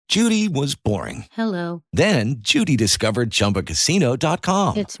Judy was boring. Hello. Then Judy discovered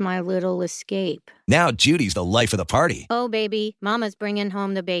ChumbaCasino.com. It's my little escape. Now Judy's the life of the party. Oh, baby, mama's bringing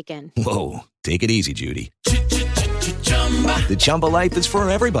home the bacon. Whoa, take it easy, Judy. The Chumba life is for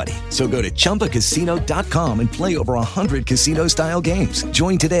everybody. So go to ChumbaCasino.com and play over 100 casino-style games.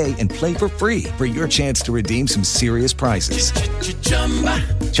 Join today and play for free for your chance to redeem some serious prizes.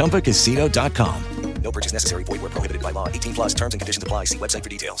 ChumbaCasino.com. No purchase necessary. Void where prohibited by law. 18 plus terms and conditions apply. See website for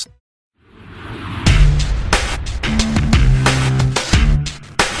details.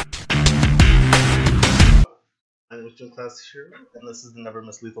 My name is Jim Class here, and this is the Never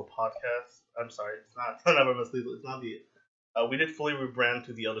Miss Lethal podcast. I'm sorry, it's not the Never Miss Lethal. It's not the. We did fully rebrand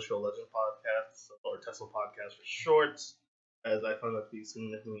to the Elder Scrolls Legend podcast, or TESL Podcast for short, as I found that to be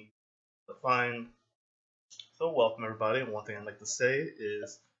significantly easy to find. So welcome everybody, and one thing I'd like to say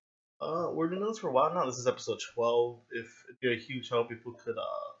is, we're doing this for a while now. This is episode 12. If it'd be a huge help, people could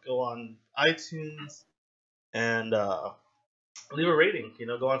go on iTunes and leave a rating.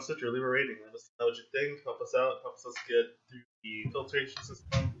 Go on Stitcher, leave a rating. Let us know what you think. Help us out. Helps us get through the filtration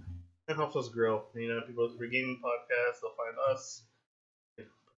system, and helps us grow. People with Regaining Podcasts, they'll find us.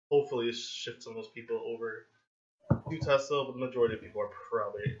 Hopefully, shift some of those people over to TESL, but the majority of people are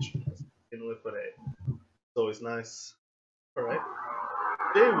probably HMS to begin with. But hey, it's always nice. All right.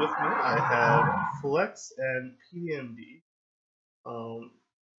 Today with me, I have Flex and PDMD. So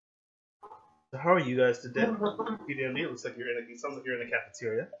how are you guys today? PDMD, it looks like it sounds like you're in a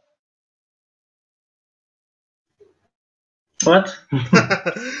cafeteria. What?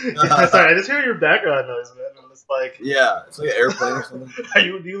 Sorry, I just hear your background noise, man. I'm just like, yeah, it's like an airplane or something.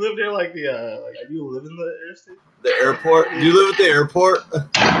 Do you live there like do you live in the air station? The airport? Do you live at the airport?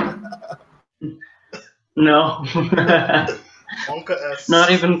 No. Wonka S. Not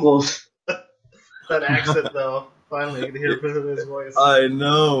even close. That accent, though. Finally, you can hear a bit of his voice. I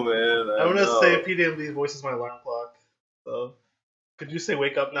know, man. I'm going to say PDMD's voice is my alarm clock. So, could you say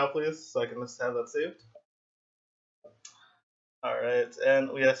wake up now, please? So I can just have that saved. Alright,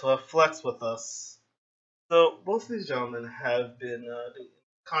 and we also have Flex with us. So, both of these gentlemen have been doing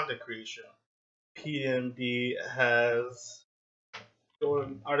content creation. PDMD has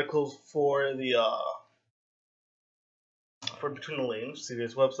doing articles for the for Between the Lanes,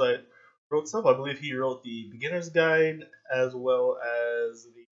 CBS website. Wrote stuff. I believe he wrote the beginner's guide as well as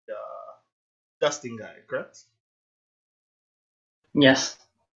the dusting guide, correct? Yes.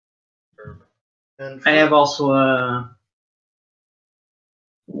 And I have also a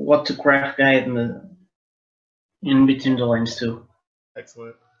what to craft guide in Between the Lanes too.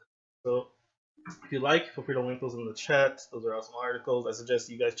 Excellent. So, if you like, feel free to link those in the chat. Those are awesome articles. I suggest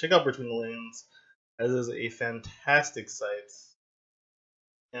you guys check out Between the Lanes, as is a fantastic site.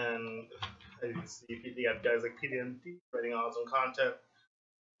 And as you can see, you got guys like PDMD writing awesome content.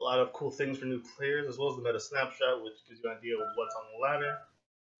 A lot of cool things for new players, as well as the meta snapshot, which gives you an idea of what's on the ladder,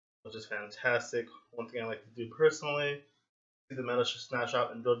 which is fantastic. One thing I like to do personally, see the meta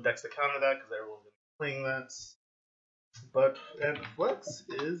snapshot and build decks to counter that, because everyone's been playing that. And Flex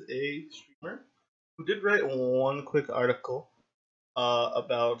is a streamer who did write one quick article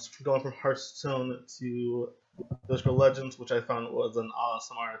about going from Hearthstone to Elder Scrolls Legends, which I found was an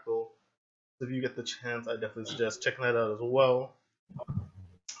awesome article. So if you get the chance, I definitely suggest checking that out as well.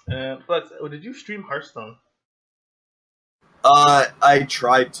 And Flex, did you stream Hearthstone? I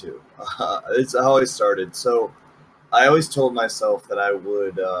tried to. It's how I started. So I always told myself that I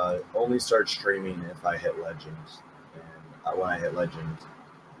would only start streaming if I hit Legends. And when I hit Legends,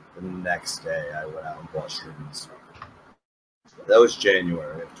 the next day I went out and bought streaming stuff. That was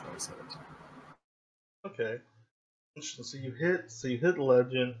January of 2017. Okay. Interesting. So you hit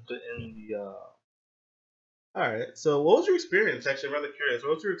Legend in the Alright. So what was your experience? Actually, I'm rather curious.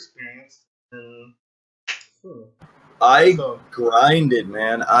 What was your experience in I grinded,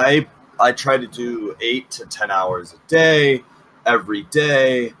 man. I tried to do 8 to 10 hours a day, every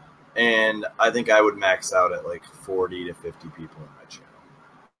day, and I think I would max out at like 40 to 50 people in my channel.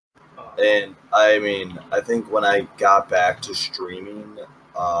 And I mean, I think when I got back to streaming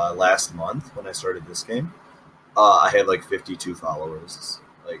last month, when I started this game, I had like 52 followers,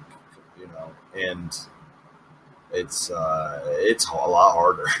 and it's a lot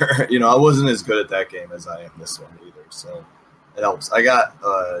harder. I wasn't as good at that game as I am this one either, so it helps. I got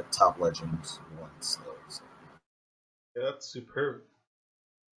top legends once though. So. Yeah, that's superb.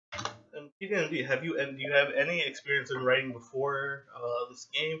 And PDMD, do you have any experience in writing before this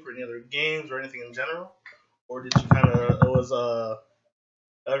game for any other games or anything in general, or did you was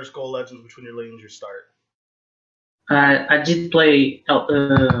Elder Scrolls Legends Between Your Lanes your start? I did play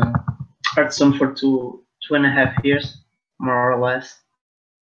Hearthstone for 2.5 years, more or less.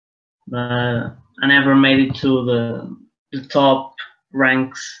 but I never made it to the top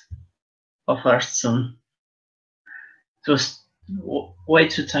ranks of Hearthstone. It was way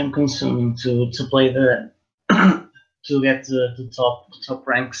too time consuming to play the to get the top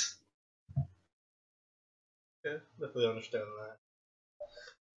ranks. Yeah, definitely understand that.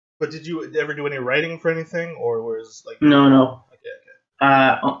 But did you ever do any writing for anything, or was like No.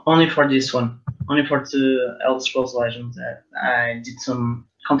 Okay. Only for this one, only for the Elder Scrolls Legends that I did some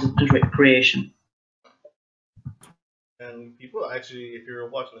content creation. And people actually, if you're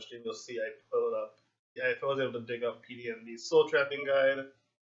watching the stream, you'll see I put up. Yeah, I was able to dig up PDMD Soul Trapping Guide.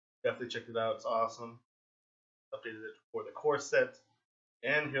 Definitely check it out. It's awesome. Updated it for the core set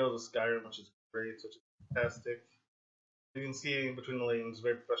and Heroes of Skyrim, which is great, which is fantastic. You can see between the lanes,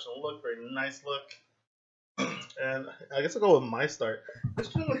 very professional look, very nice look. And I guess I'll go with my start.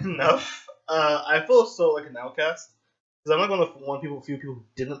 Interestingly enough, I feel so like an outcast because I'm like one of the few people who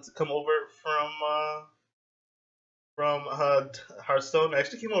didn't come over from Hearthstone. I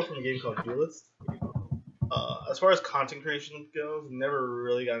actually came over from a game called Duelist. As far as content creation goes, never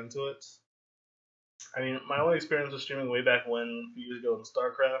really got into it. I mean, my only experience with streaming way back when, a few years ago in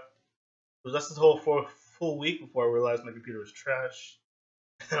StarCraft, was just this whole full week before I realized my computer was trash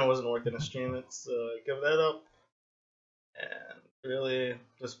and I wasn't working to stream it. So I gave that up and really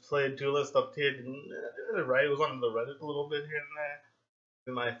just played Duelist, updated, and did it right. It was on the Reddit a little bit here and there,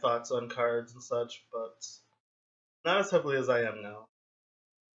 with my thoughts on cards and such, but not as heavily as I am now.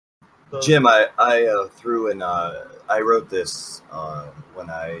 So, Jim, I threw in. I wrote this when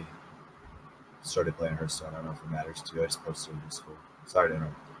I started playing Hearthstone. I don't know if it matters to you. I just posted it in Discord. Sorry to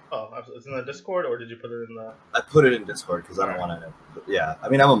interrupt. Oh, it's in the Discord, or did you put it in the? I put it in Discord because I don't want to. Yeah, I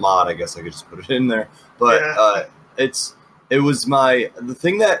mean, I'm a mod. I guess I could just put it in there. But Yeah. It was the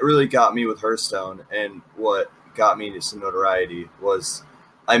thing that really got me with Hearthstone and what got me to some notoriety was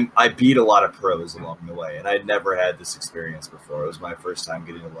I beat a lot of pros along the way, and I'd never had this experience before. It was my first time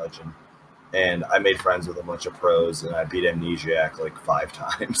getting a legend, and I made friends with a bunch of pros, and I beat Amnesiac like 5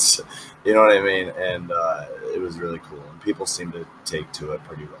 times. You know what I mean? And it was really cool, and people seemed to take to it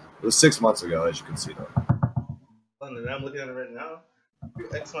pretty well. It was 6 months ago, as you can see, though. And I'm looking at it right now.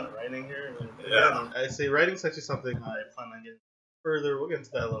 Excellent writing here. And Yeah. I say writing's actually something I plan on getting further. We'll get into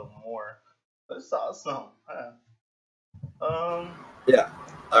that a little more. But it's awesome. Yeah.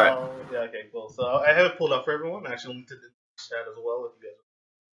 All right. Yeah, okay, cool. So I have it pulled up for everyone. I actually linked it in the chat as well if you guys want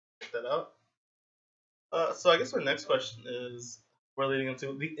to check that out. So I guess my next question is, we're leading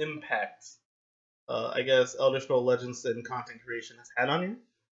into the impact, I guess, Elder Scrolls Legends and content creation has had on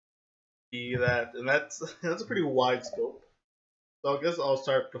you. That's a pretty wide scope. So I guess I'll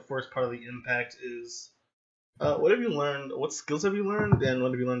start. The first part of the impact is, what have you learned? What skills have you learned, and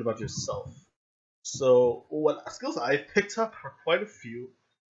what have you learned about yourself? So what skills I've picked up are quite a few,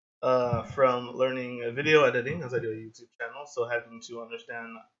 from learning video editing, as I do a YouTube channel. So having to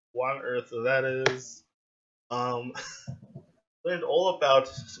understand what on earth that is. Learned all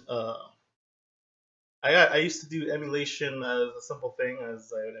about. I used to do emulation as a simple thing,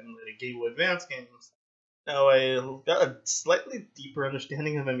 as I would emulate Game Boy Advance games. Now I got a slightly deeper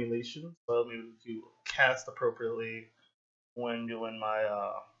understanding of emulation, so I'm able to cast appropriately when doing my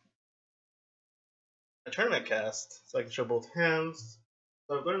tournament cast, so I can show both hands.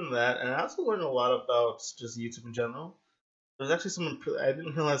 So I've learned that, and I also learned a lot about just YouTube in general. There's actually I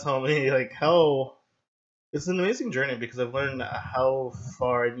didn't realize how it's an amazing journey because I've learned how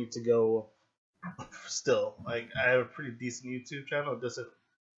far I need to go. Still, like I have a pretty decent YouTube channel. It doesn't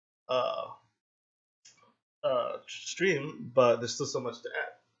stream, but there's still so much to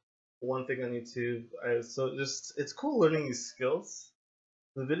add. One thing I need to, it's cool learning these skills.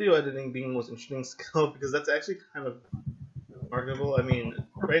 The video editing being the most interesting skill because that's actually kind of remarkable. I mean,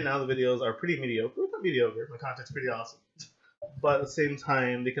 right now the videos are pretty mediocre. Not mediocre. My content's pretty awesome, but at the same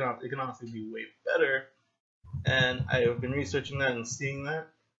time, it can honestly be way better. And I have been researching that and seeing that,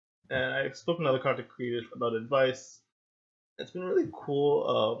 and I've spoken to other content creators about advice. It's been really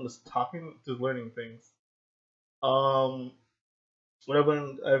cool, just talking to learning things. What I've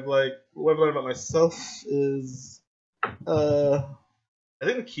learned about myself is, I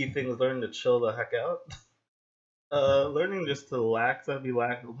think the key thing is learning to chill the heck out. Learning just to relax and be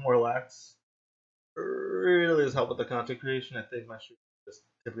more relaxed really does help with the content creation. I think my stream is just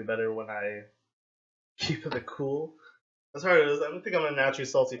typically better when I keep it cool. As hard as I don't think I'm a naturally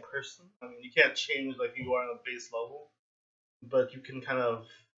salty person. I mean, you can't change like you are on a base level, but you can kind of,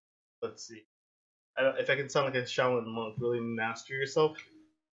 let's see. If I can sound like a Shaolin monk, really master yourself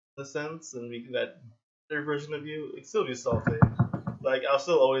in a sense, and make that better version of you. It can still be salty. Like I'll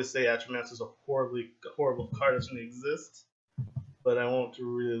still always say Atromancer is a horrible card that shouldn't exist. but I won't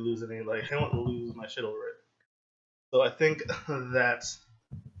really lose any. Like I won't lose my shit over it. So I think that's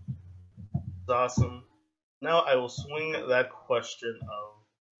awesome. Now I will swing that question of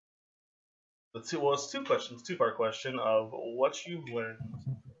it's two questions, two-part question of what you've learned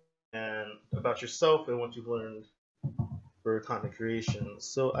and about yourself and what you've learned for content creation.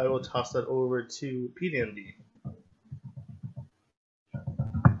 So I will toss that over to PDMD.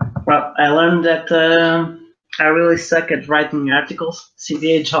 Well, I learned that I really suck at writing articles.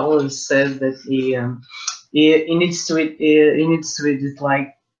 CDH always says that he needs to edit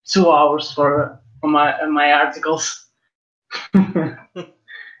like 2 hours for my articles.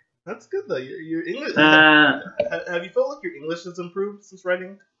 That's good though. Your English. Uh, Have you felt like your English has improved since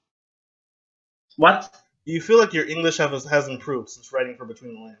writing? what? Do you feel like your English has improved since writing for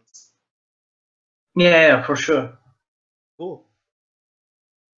Between the Lands? Yeah, for sure. Cool.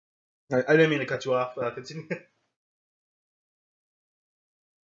 I didn't mean to cut you off. Continue.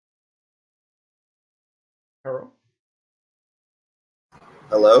 Hello?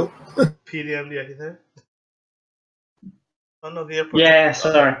 Hello? PDMD, are you there? Oh no, the airport. Yeah,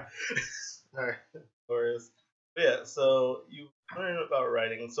 sorry. Alright, no worries. But yeah, so you learned about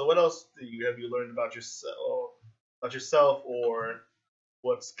writing. So what else have you learned about yourself, or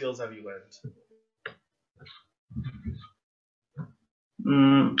what skills have you learned?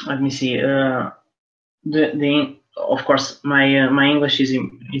 Let me see. Of course my English is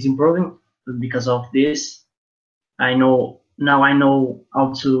improving because of this. I know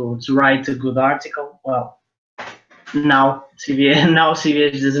how to write a good article. Well, now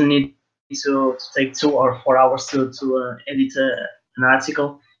CVH doesn't need to take 2 or 4 hours to edit an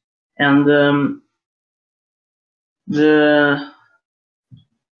article, and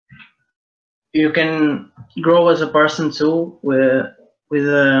you can grow as a person too with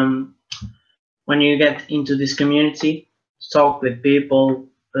when you get into this community, talk with people,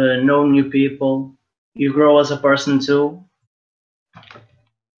 know new people, you grow as a person too.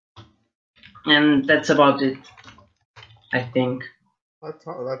 And that's about it, I think. That's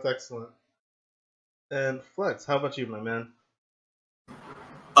excellent. And Flex, how about you, my man?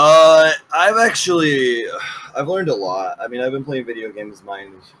 I've learned a lot. I mean, I've been playing video games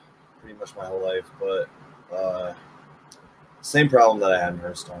pretty much my whole life, but same problem that I had in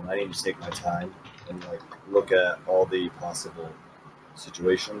Hearthstone. I need to take my time and like look at all the possible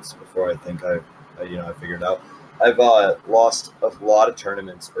situations before I think I figured out. I've lost a lot of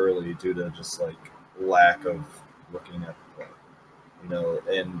tournaments early due to just like lack of looking at the play,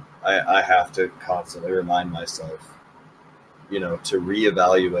 and I have to constantly remind myself, to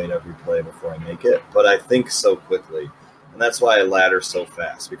reevaluate every play before I make it. But I think so quickly, and that's why I ladder so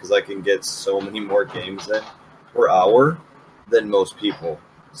fast, because I can get so many more games in per hour than most people.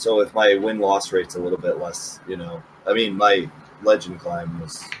 So if my win-loss rate's a little bit less, I mean, my legend climb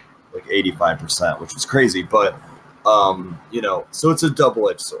was like 85%, which was crazy, but so it's a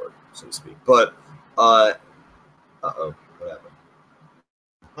double-edged sword, so to speak. But what happened?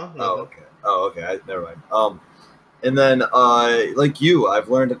 Okay, never mind. And then like you, I've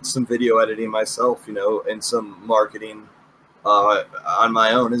learned some video editing myself, and some marketing on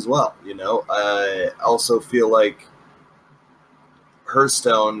my own as well. I also feel like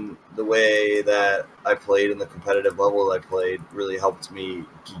Hearthstone, the way that I played and the competitive level that I played, really helped me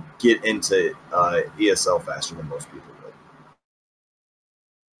get into ESL faster than most people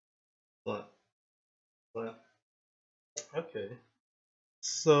would. What? Okay.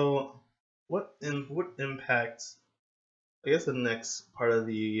 So, what impact? I guess the next part of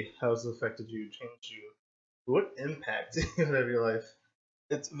the how it's affected you, changed you. What impact you have your life?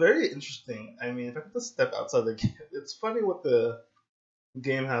 It's very interesting. I mean, if I could just step outside the game, it's funny what the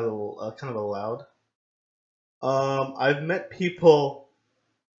game has kind of allowed. I've met people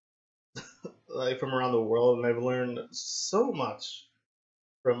like from around the world, and I've learned so much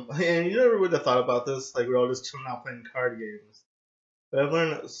from. And you never would have thought about this. Like we're all just chilling out playing card games, but I've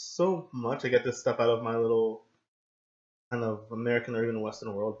learned so much. I get to step out of my little kind of American or even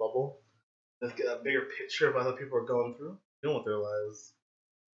Western world bubble. Just get a bigger picture of other people are going through, dealing with their lives.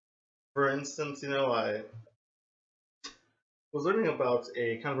 For instance, I was learning about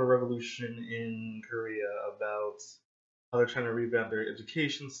a kind of a revolution in Korea about how they're trying to revamp their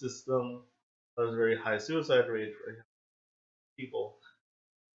education system. There's a very high suicide rate for people,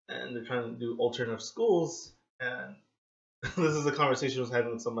 and they're trying to do alternative schools. And this is a conversation I was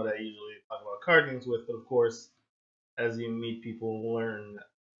having with somebody I usually talk about card games with, but of course, as you meet people and learn,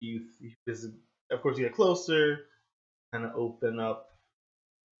 you of course you get closer, kind of open up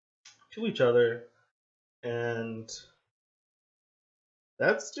to each other, and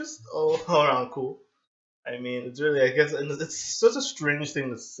that's just all around cool. I mean, it's really, I guess, and it's such a strange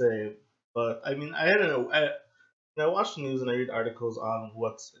thing to say, but I mean, I don't know. I watch the news and I read articles on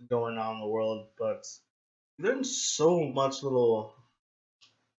what's going on in the world, but there's so much little,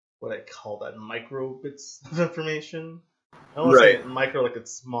 what I call that, micro bits of information. I don't want to say micro like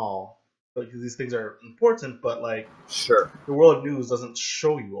it's small, because these things are important, but like, Sure. the world news doesn't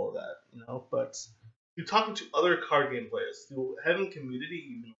show you all that, you know. But you're talking to other card game players, through having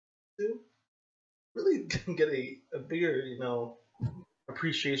community, you really can get a bigger, you know,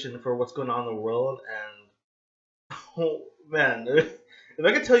 appreciation for what's going on in the world. And oh man, if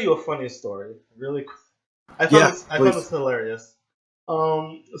I could tell you a funny story, really quick, I found this hilarious.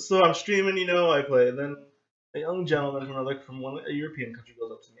 So I'm streaming, you know, I play, and then a young gentleman from a European country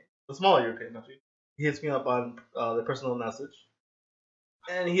goes up to me, a small European country. He hits me up on the personal message,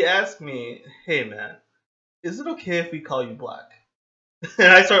 and he asked me, "Hey man, is it okay if we call you Black?" And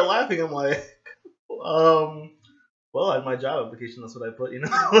I start laughing. I'm like, well, at my job application, that's what I put, you know,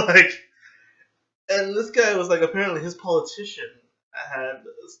 like. And this guy was like, apparently his politician had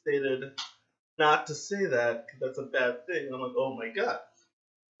stated not to say that because that's a bad thing. And I'm like, oh my god,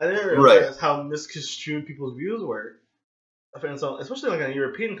 I didn't realize how misconstrued people's views were. And so, especially like in a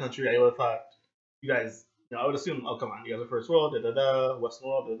European country, I would have thought you guys, you know, I would assume, oh come on, you guys are first world, Western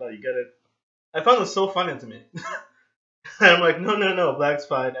world, you get it. I found this so funny to me. I'm like, no, Black's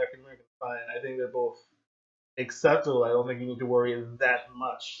fine, African American's fine. I think they're both acceptable. I don't think you need to worry that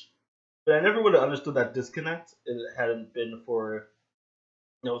much. But I never would have understood that disconnect if it hadn't been for,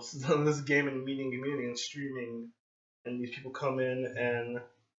 you know, this gaming meeting community and streaming, and these people come in and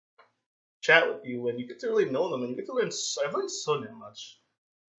chat with you, and you get to really know them, and you get to learn. I've learned so damn much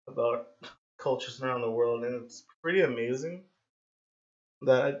about cultures around the world, and it's pretty amazing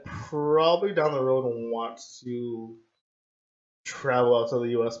that I'd probably down the road want to travel outside the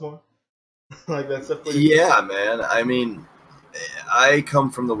U.S. more. Like that's definitely. Yeah, man. I mean, I come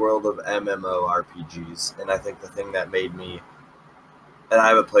from the world of MMORPGs, and I think the thing that made me, and I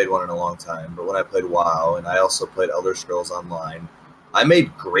haven't played one in a long time, but when I played WoW, and I also played Elder Scrolls Online, I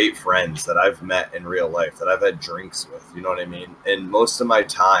made great friends that I've met in real life, that I've had drinks with, you know what I mean? And most of my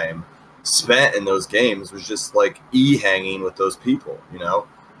time spent in those games was just like hanging with those people, you know?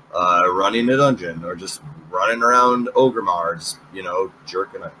 Running a dungeon, or just running around Ogremar, just, you know,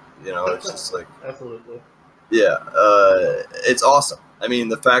 jerking it. You know, it's just like... Absolutely. Yeah, it's awesome. I mean,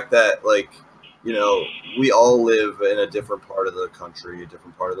 the fact that, like, you know, we all live in a different part of the country, a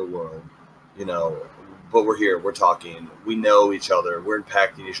different part of the world, you know, but we're here, we're talking, we know each other, we're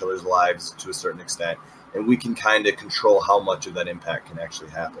impacting each other's lives to a certain extent, and we can kind of control how much of that impact can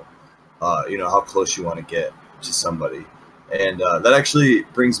actually happen. You know, how close you want to get to somebody. And that actually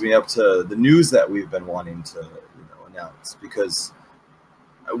brings me up to the news that we've been wanting to, you know, announce, because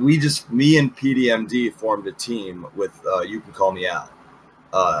me and PDMD formed a team with You Can Call Me Al.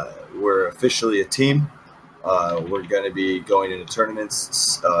 We're officially a team. We're going to be going into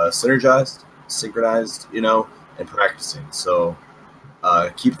tournaments synchronized, you know, and practicing. So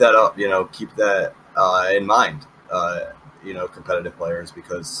keep that up, you know, keep that in mind, you know, competitive players,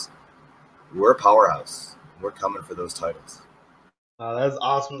 because we're a powerhouse. We're coming for those titles. That's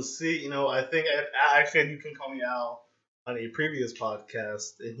awesome to see. You know, I think I actually You Can Call Me Al on a previous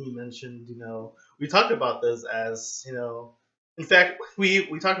podcast, and he mentioned, you know, we talked about this as, you know, in fact, we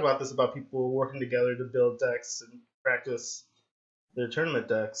talked about this about people working together to build decks and practice their tournament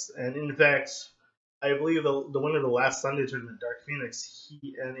decks. And in fact, I believe the winner of the last Sunday tournament, Dark Phoenix,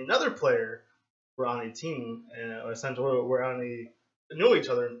 he and another player were on a team, and essentially were on knew each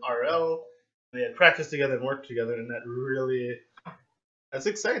other in RL. They had practiced together and worked together, and that's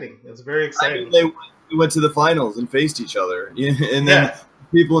exciting. It's very exciting. I mean, we went to the finals and faced each other, and then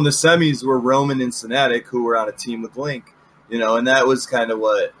people in the semis were Roman and Fnatic, who were on a team with Link, you know, and that was kind of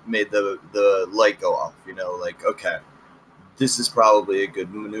what made the light go off, you know, like, okay, this is probably a good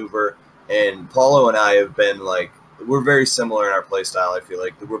maneuver. And Paulo and I have been like, we're very similar in our play style. I feel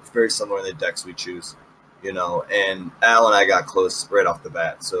like we're very similar in the decks we choose, you know, and Al and I got close right off the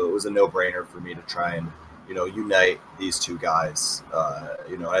bat, so it was a no-brainer for me to try and, you know, unite these two guys.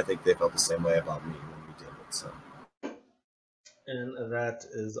 You know, I think they felt the same way about me when we did it. So, and that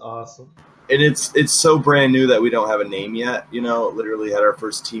is awesome. And it's so brand new that we don't have a name yet. You know, literally had our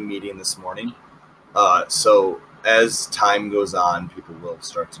first team meeting this morning. So as time goes on, people will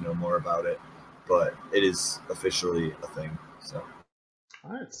start to know more about it. But it is officially a thing. So,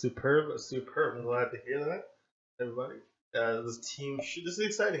 all right, superb. I'm glad to hear that, everybody. This is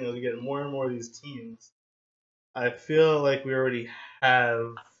exciting as we get more and more of these teams. I feel like we already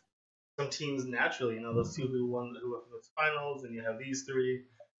have some teams naturally. You know, those two who won the finals, and you have these three.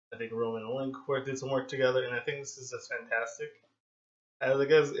 I think Roman and Link did some work together, and I think this is just fantastic. As I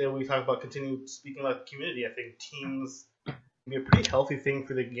guess we talk about continue speaking about the community, I think teams can be a pretty healthy thing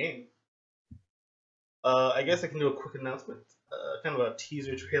for the game. I guess I can do a quick announcement, kind of a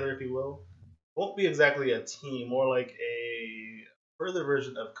teaser trailer, if you will. It won't be exactly a team, more like a further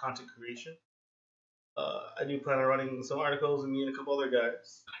version of content creation. I do plan on running some articles, and me and a couple other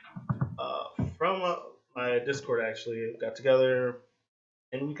guys from my Discord actually got together,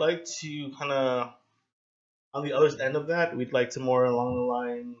 and we'd like to kind of, on the other end of that, we'd like to more along the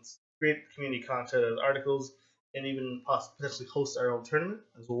lines create community content as articles, and even potentially host our own tournament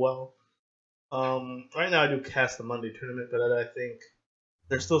as well. Right now I do cast the Monday tournament, but I think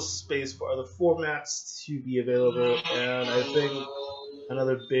there's still space for other formats to be available, and I think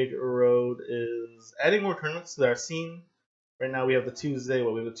another big road is adding more tournaments to our scene. Right now we have the Tuesday,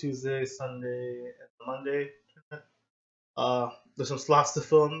 we have the Tuesday, Sunday, and the Monday tournament. There's some slots to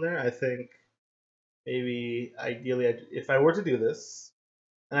fill in there. I think maybe ideally, if I were to do this,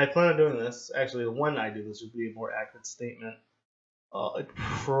 and I plan on doing this, actually when I do this would be a more accurate statement. It'd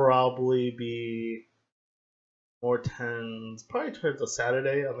probably be more tens, probably towards a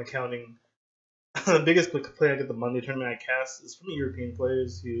Saturday. I'm accounting. The biggest complaint I get the Monday tournament I cast is from the European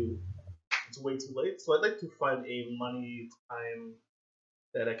players who it's way too late. So I'd like to find a money time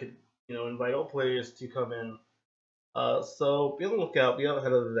that I could, invite all players to come in. So be on the lookout, be out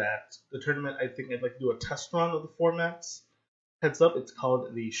ahead of that. The tournament, I think I'd like to do a test run of the formats. Heads up, it's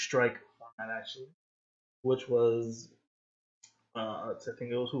called the Strike format actually, which was I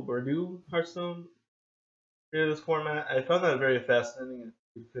think it was Purdue Hearthstone created this format. I found that very fascinating and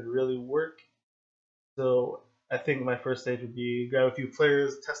it could really work. So I think my first stage would be grab a few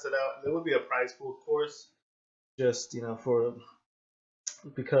players, test it out. There would be a prize pool, of course, just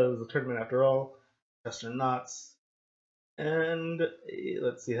because the tournament after all, test or not. And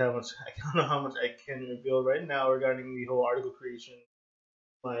let's see how much I don't know how much I can reveal right now regarding the whole article creation.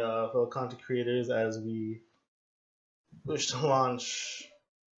 My fellow content creators, as we wish to launch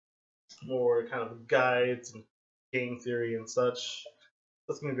more kind of guides and game theory and such.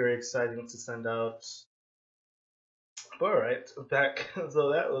 That's going to be very exciting to send out. But alright, back.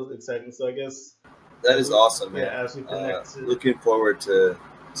 So that was exciting. So I guess that is awesome, man. Yeah, as we connect. Looking forward to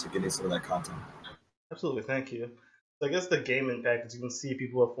getting some of that content. Absolutely, thank you. So I guess the game impact is you can see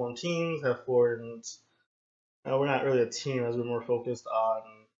people have formed teams, have formed. We're not really a team as we're more focused on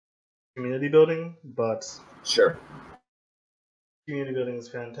community building, but sure. Community building is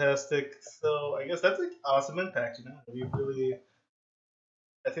fantastic. So I guess that's an awesome impact, We really,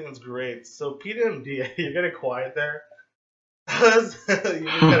 I think that's great. So PDMD, you're getting quiet there. You're just kind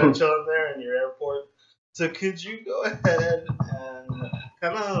of chilling there in your airport. So could you go ahead and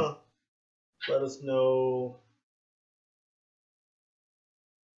kind of let us know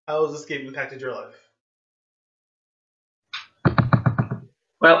how has this game impacted your life?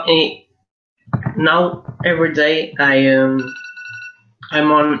 Well, now every day I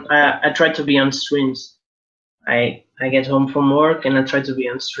try to be on streams. I get home from work and I try to be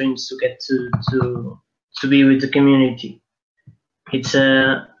on streams to get to be with the community. It's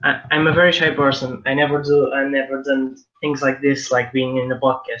I'm a very shy person. I never done things like this, like being in a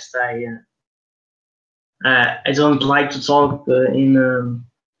podcast. I don't like to talk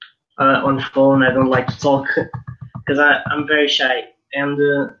on phone. I don't like to talk because I'm very shy. And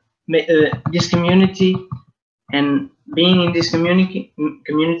this community and being in this community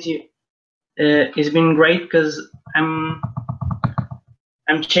has been great because I'm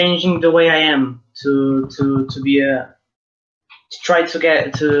changing the way I am to be to try to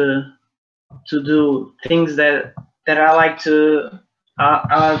get to do things that I like to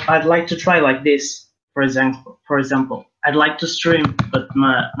I'd like to try, like this. For example, I'd like to stream, but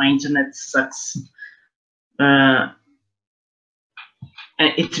my internet sucks. And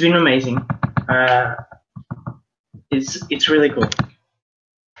it's been amazing. It's really cool.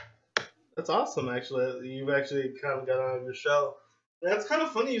 That's awesome, actually. You've actually kind of got on your shell. That's kind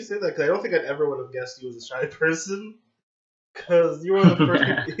of funny you say that, because I don't think I ever would have guessed you as a shy person. Because you were one of the first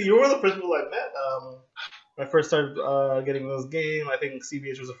you were one of the first people I met. When I first started getting this game, I think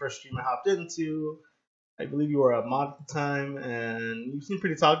CBH was the first stream I hopped into. I believe you were a mod at the time, and you seemed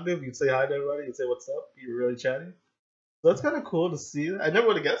pretty talkative. You'd say hi to everybody. You'd say what's up. You were really chatty. So that's kind of cool to see. I never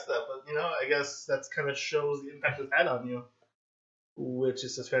would have guessed that, but I guess that's kind of shows the impact it's had on you, which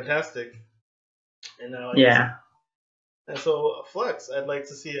is just fantastic. And now, and so Flex, I'd like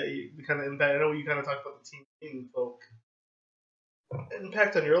to see the kind of impact. I know you kind of talked about the team folk.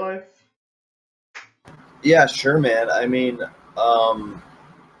 Impact on your life? Yeah, sure, man. I mean,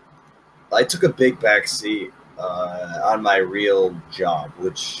 I took a big back seat on my real job,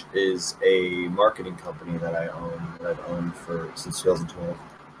 which is a marketing company that I own, that I've owned since 2012,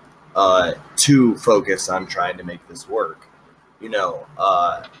 to focus on trying to make this work.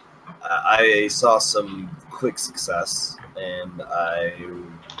 I saw some quick success, and I,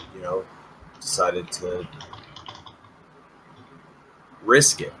 decided to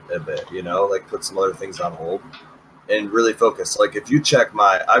risk it a bit, like put some other things on hold and really focus. Like if you check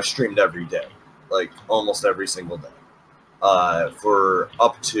I've streamed every day, like almost every single day. For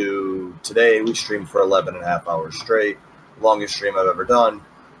up to today, we streamed for 11 and a half hours straight, longest stream I've ever done.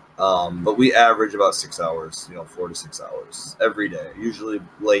 But we average about 6 hours, 4 to 6 hours every day, usually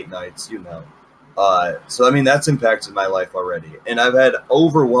late nights, So, I mean, that's impacted my life already. And I've had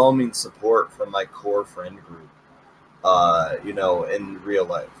overwhelming support from my core friend group, in real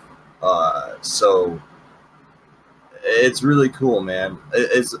life. So it's really cool, man.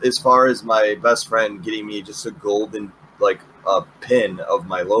 As far as my best friend getting me just a golden, a pin of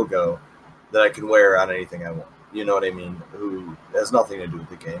my logo that I can wear on anything I want. You know what I mean? Who has nothing to do with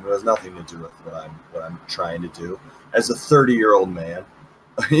the game. Who has nothing to do with what I'm trying to do as a 30-year-old man.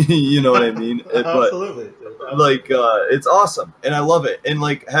 You know what I mean? Absolutely. It's awesome, and I love it. And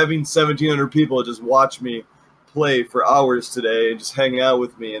having 1,700 people just watch me play for hours today and just hang out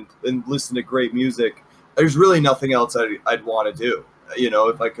with me and listen to great music. There's really nothing else I'd want to do.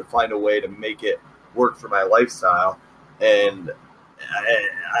 If I could find a way to make it work for my lifestyle, and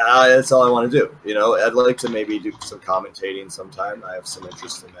that's all I want to do. I'd like to maybe do some commentating sometime. I have some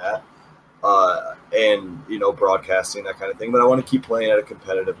interest in that, and broadcasting, that kind of thing. But I want to keep playing at a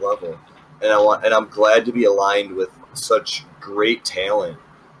competitive level, and I'm glad to be aligned with such great talent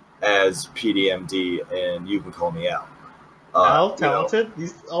as PDMD, and you can call me Al. Al, talented?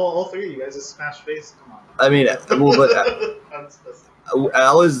 All three of you guys just smash face. Come on. I mean,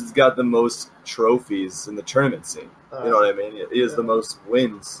 Al has got the most trophies in the tournament scene. You know what I mean? He has the most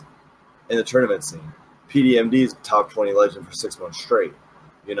wins in the tournament scene. PDMD is top 20 legend for 6 months straight.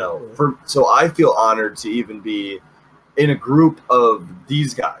 So I feel honored to even be in a group of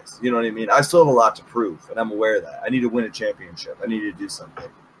these guys. You know what I mean? I still have a lot to prove, and I'm aware of that. I need to win a championship. I need to do something.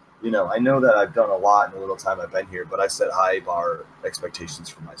 I know that I've done a lot in the little time I've been here, but I set high bar expectations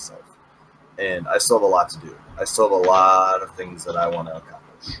for myself. And I still have a lot to do. I still have a lot of things that I want to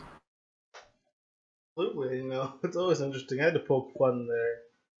accomplish. Absolutely, it's always interesting. I had to poke fun there.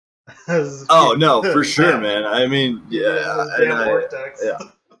 For sure, man. I mean, yeah.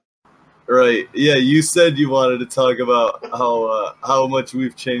 Right. Yeah, you said you wanted to talk about how much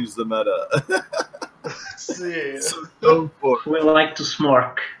we've changed the meta. See. We like to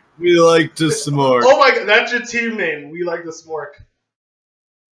smork. We like to smork. Oh my god, that's your team name. We like to smork.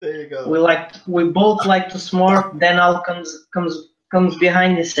 There you go. We both like to smork. Then Al comes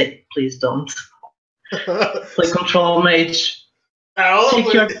behind and say, "Please don't." Play control mage.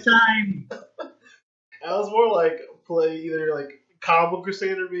 Take your time. Al's more like play either Combo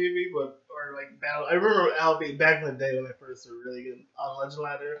Crusader maybe, or Battle. I remember Al being back in the day when I first were really good on Legend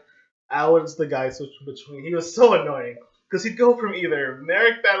Ladder. Al was the guy switching between. He was so annoying because he'd go from either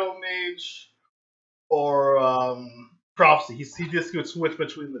Merrick Battle Mage or Prophecy. He just would switch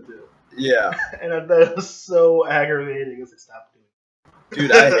between the two. Yeah. And that was so aggravating as I stopped doing it.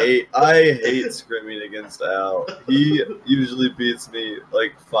 Dude, I hate scrimming against Al. He usually beats me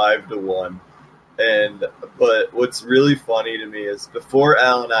 5-1. But what's really funny to me is before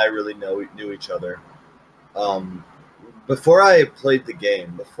Al and I really knew each other, before I played the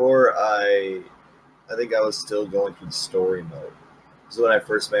game, I think I was still going through the story mode. This is when I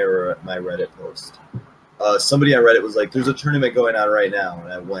first made my Reddit post. Somebody on Reddit was like, "There's a tournament going on right now,"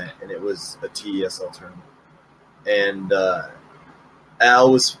 and I went, and it was a TESL tournament. And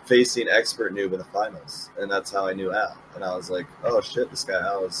Al was facing Expert Noob in the finals, and that's how I knew Al. And I was like, "Oh shit, this guy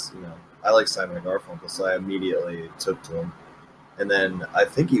Al is, I like Simon and Garfunkel," so I immediately took to him. And then I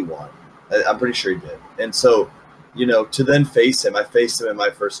think he won. I'm pretty sure he did. And so, to then face him, I faced him in my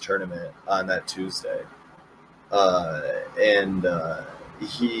first tournament on that Tuesday. I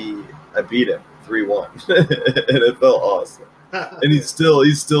beat him 3-1. And it felt awesome. And he's still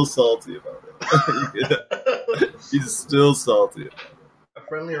salty about it. He's still salty about it. A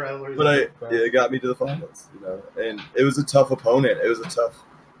friendly rivalry. But it got me to the finals, And it was a tough opponent. It was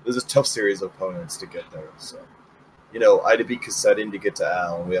a tough series of opponents to get there. So, I had to beat Cassetting to get to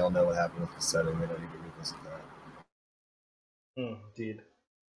Al, and we all know what happened with Cassetting. We don't need to revisit that. Indeed.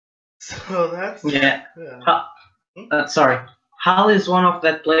 So that's... Yeah. Sorry. Hal is one of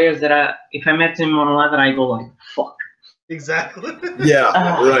that players that if I met him on ladder, I go fuck. Exactly. Yeah,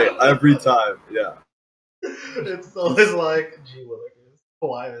 right. Every time, yeah. It's always gee, Willikers,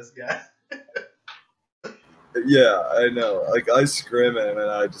 why this guy? Yeah, I know. Like, I scrim him and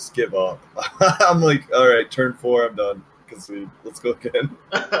I just give up. I'm like, all right, turn 4, I'm done. Let's go again.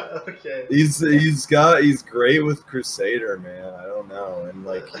 Okay. He's great with Crusader, man. I don't know, and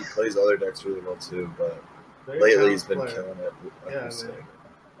like he plays other decks really well too. But lately he's been killing it. Yeah, man.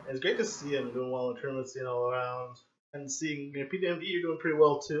 It's great to see him doing well in tournaments, all around, and seeing PDMD you're doing pretty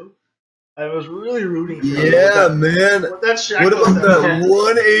well too. I was really rooting for him. Yeah, man. What about that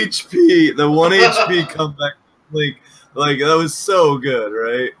 1 HP? The 1 HP comeback, like that was so good,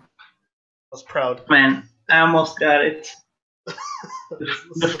 right? I was proud. Man, I almost got it.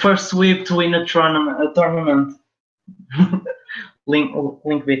 The first sweep to win a tournament.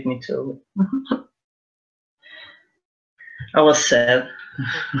 Link beat me too. I was sad.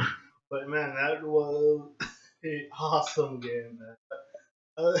 But man, that was an awesome game, man.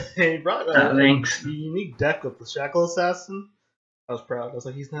 He brought a unique deck with the Shackle Assassin. I was proud. I was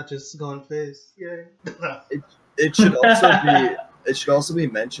like, he's not just going face. Yay. It should also be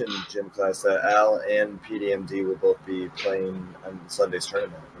mentioned, Gym Class, that Al and PDMD will both be playing on Sunday's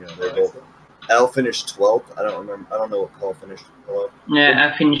tournament. They both. Al finished 12th. I don't know what Paul finished.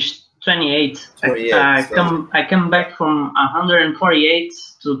 Yeah, I finished 28. I come back from 148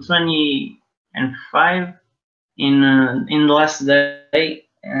 to 25 in the last day,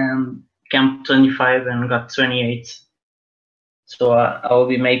 and camped 25 and got 28. So I will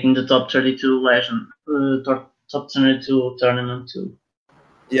be making the top 32 legend, top 22 tournament too.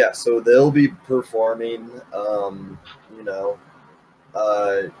 Yeah, so they'll be performing,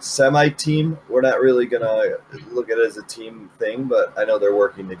 semi-team. We're not really going to look at it as a team thing, but I know they're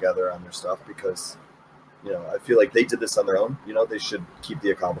working together on their stuff because, I feel like they did this on their own. They should keep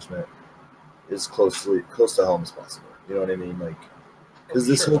the accomplishment as close to home as possible. You know what I mean? Because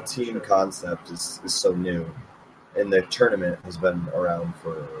this whole team concept is so new, and the tournament has been around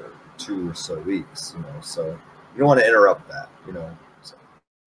for 2 or so weeks, so you don't want to interrupt that, So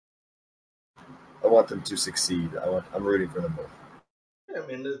I want them to succeed. I'm rooting for them both. Yeah, I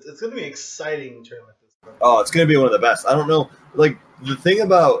mean, it's going to be an exciting tournament this time. Oh, it's going to be one of the best. I don't know. The thing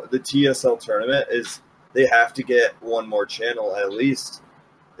about the TSL tournament is they have to get one more channel at least.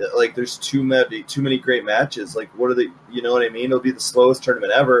 There's too many great matches. What are they? You know what I mean? It'll be the slowest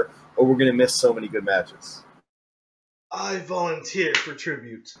tournament ever, or we're going to miss so many good matches. I volunteer for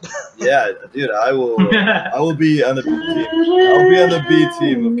tribute. Yeah, dude, I will be on the B team. I'll be on the B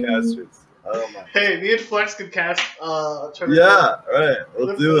team of casters. I don't mind. Hey, me and Flex can cast tournament. Yeah, right.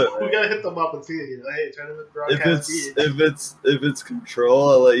 We'll do it. We gotta hit them up and see it. Hey, tournament broadcast. If it's control,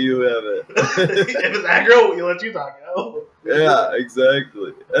 I'll let you have it. If it's aggro, we'll let you talk. Yeah,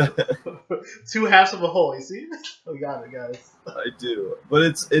 exactly. 2 halves of a whole. You see? We got it, guys. I do, but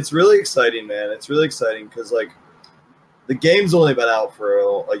it's really exciting, man. It's really exciting because the game's only been out for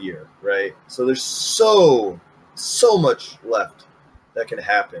a year, right? So there's so much left that can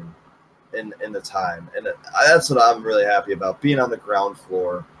happen in the time, and that's what I'm really happy about, being on the ground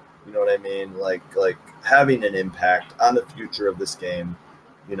floor. You know what I mean? Like having an impact on the future of this game.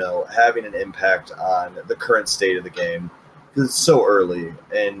 Having an impact on the current state of the game because it's so early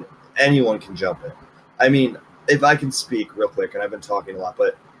and anyone can jump in. I mean, if I can speak real quick, and I've been talking a lot,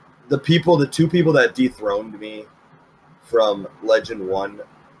 but the 2 people that dethroned me from Legend 1,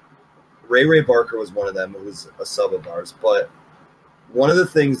 Ray Barker was one of them, who was a sub of ours. But one of the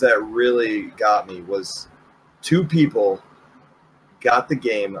things that really got me was 2 people got the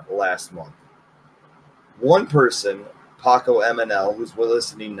game last month. One person, Paco MNL, who's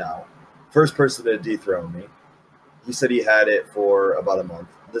listening now, first person to dethrone me. He said he had it for about a month.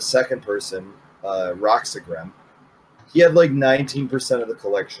 The second person, Roxagrem, he had 19% of the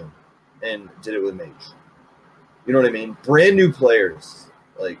collection and did it with Mage. You know what I mean? Brand new players,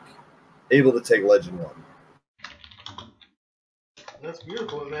 able to take Legend 1. That's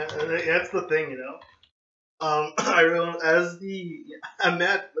beautiful, man. And that's the thing, I realize I'm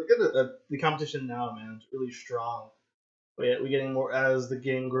at the competition now, man. It's really strong. We're getting more as the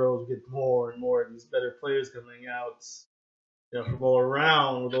game grows. We get more and more of these better players coming out, from all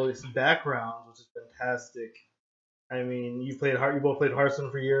around with all these backgrounds, which is fantastic. I mean, you both played Hearthstone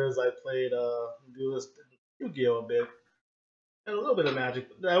for years. I played Duelist and Yu-Gi-Oh a bit, and a little bit of Magic.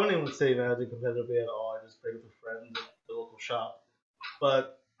 I wouldn't even say Magic competitively at all. I just played with a friend at the local shop.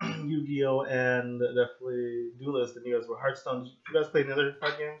 But Yu-Gi-Oh and definitely Duelist, and you guys were Hearthstone. Did you guys play any other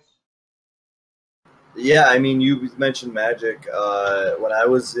card games? Yeah, I mean, you mentioned Magic. When I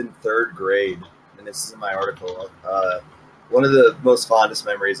was in 3rd grade, and this is in my article, one of the most fondest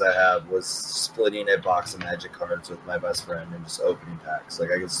memories I have was splitting a box of Magic cards with my best friend and just opening packs. I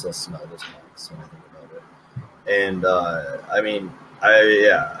can still smell those packs when I think about it. And, I mean,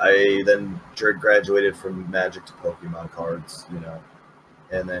 I then graduated from Magic to Pokemon cards,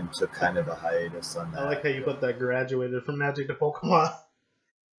 and then took kind of a hiatus on that. I like how you put that graduated from Magic to Pokemon.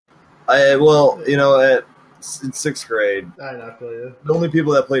 In 6th grade, I know, I feel you. the only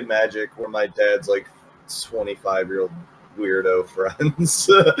people that played Magic were my dad's 25-year-old weirdo friends.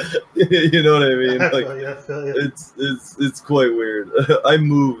 You know what I mean? I feel you. It's quite weird. I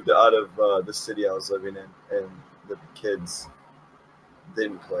moved out of the city I was living in, and the kids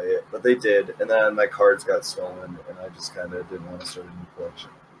didn't play it, but they did. And then my cards got stolen, and I just kind of didn't want to start a new collection.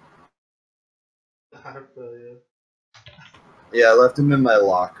 I feel you. Yeah, I left them in my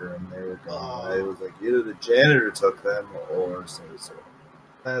locker, and they were gone. I was like, either the janitor took them or so.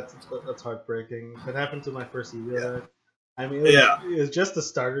 That's heartbreaking. That happened to my first Yu-Gi-Oh deck. I mean, it was just the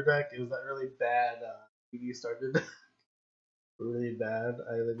starter deck. It was that really bad Yu-Gi starter deck. Really bad.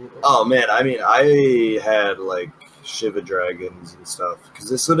 Oh man, I mean, I had Shiva Dragons and stuff because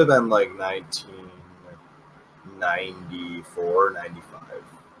this would have been 1994, 95. Oh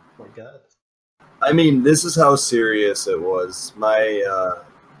my god. I mean, this is how serious it was. My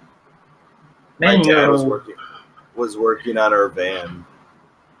dad was working on our van,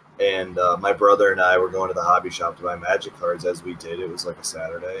 and my brother and I were going to the hobby shop to buy Magic cards as we did. It was a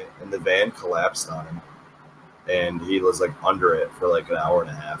Saturday, and the van collapsed on him, and he was under it for an hour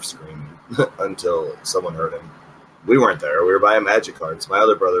and a half screaming until someone heard him. We weren't there. We were buying Magic cards. My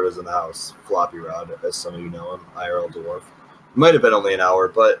other brother was in the house, Floppy Rod, as some of you know him, IRL Dwarf. It might have been only an hour,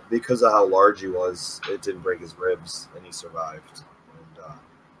 but because of how large he was, it didn't break his ribs, and he survived.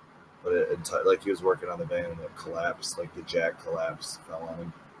 But he was working on the van, and it collapsed. The jack collapsed, fell on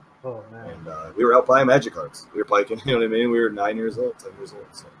him. Oh man! And we were out buying Magic cards. We were piking. You know what I mean? We were 9 years old, 10 years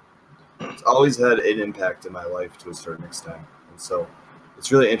old. So it's always had an impact in my life to a certain extent, and so it's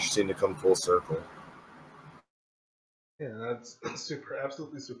really interesting to come full circle. Yeah, that's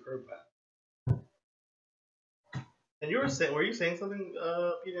absolutely superb, man. And were you saying something,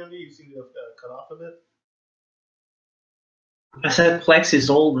 PDMD? You seem to have cut off a bit. I said Plex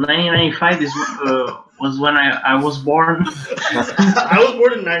is old. 1995 was when I was born. I was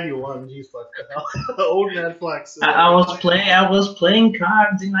born in 91. Jeez, Flex. Old man Flex. I was playing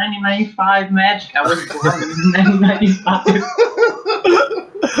cards in 1995 Magic. I was born in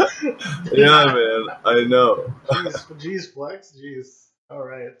 1995. Yeah, man. I know. Jeez, Flex. Jeez. All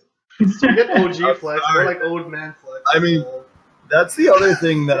right. So you get OG Flex. We're old man Flex. I mean, that's the other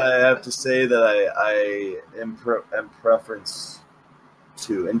thing that I have to say that I am in preference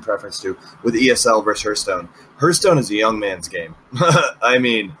to with ESL versus Hearthstone. Hearthstone is a young man's game. I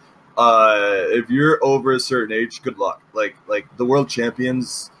mean, if you're over a certain age, good luck. Like the world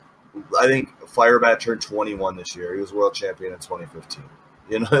champions, I think Firebat turned 21 this year. He was world champion in 2015.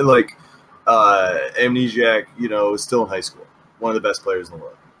 Amnesiac, is still in high school. One of the best players in the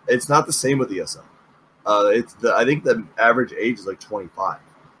world. It's not the same with ESL. I think the average age is 25,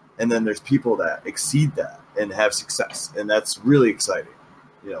 and then there's people that exceed that and have success, and that's really exciting,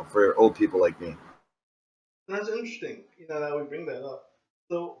 for old people like me. That's interesting, that we bring that up.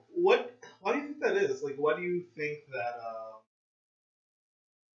 So, why do you think that is? Why do you think that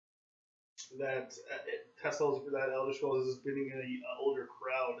Elder Scrolls is bringing an older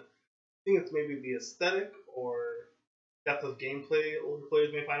crowd? I think it's maybe the aesthetic or depth of gameplay older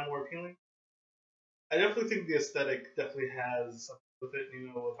players may find more appealing. I definitely think the aesthetic definitely has something with it,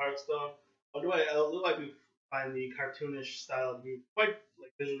 with Hearthstone. Although I do find the cartoonish style to be quite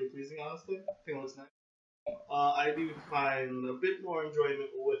visually pleasing, honestly. I think it looks nice. I do find a bit more enjoyment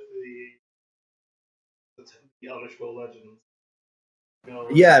with the Elder Scrolls Legends.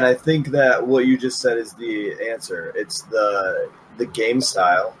 Yeah, and I think that what you just said is the answer. It's the game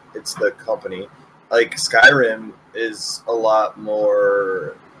style. It's the company. Skyrim is a lot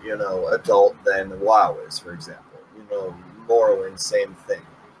more adult than WoW is, for example. Morrowind, same thing.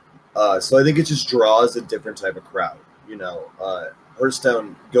 So I think it just draws a different type of crowd.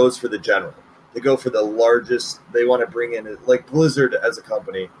 Hearthstone goes for the general. They go for the largest. They want to bring in, Blizzard as a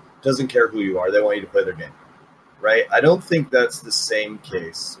company, doesn't care who you are. They want you to play their game, right? I don't think that's the same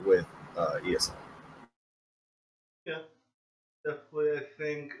case with ESL. Yeah, definitely. I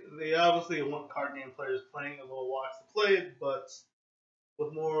think they obviously want card game players playing a little watch to play it, but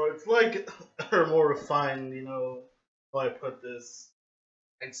with more, it's or more refined, how I put this.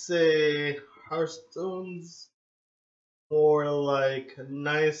 I'd say Hearthstone's more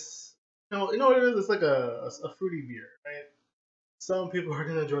nice, you know what it is? It's like a fruity beer, right? Some people are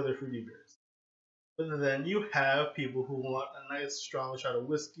going to enjoy their fruity beers. But then you have people who want a nice, strong shot of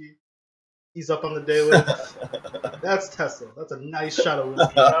whiskey. He's up on the day with. That's TESL. That's a nice shot of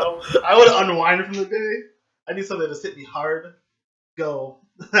whiskey. I would unwind from the day. I need something to just hit me hard. go.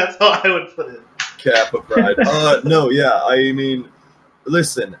 That's how I would put it. Kappa pride. No, yeah. I mean,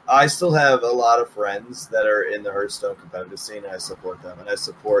 listen, I still have a lot of friends that are in the Hearthstone competitive scene, and I support them, and I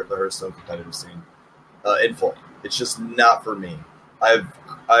support the Hearthstone competitive scene in full. It's just not for me.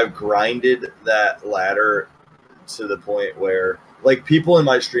 I've grinded that ladder to the point where, like, people in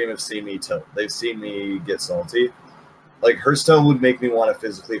my stream have seen me tilt. They've seen me get salty. Like, Hearthstone would make me want to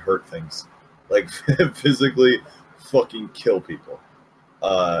physically hurt things. Like, physically fucking kill people.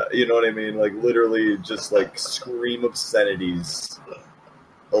 You know what I mean? Like, literally just, like, scream obscenities,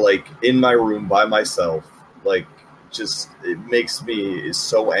 like, in my room by myself. Like, just, it makes me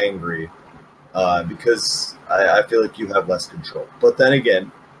so angry because I feel like you have less control. But then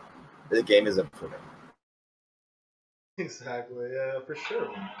again, the game isn't for me. Exactly, yeah, for sure.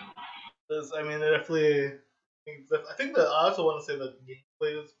 I mean, definitely. I think that I also want to say that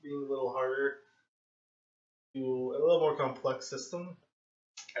gameplay is being a little harder, to a little more complex system.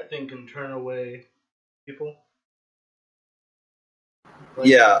 I think can turn away people. Like,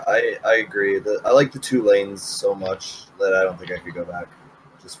 yeah, I agree. I like the 2 lanes so much that I don't think I could go back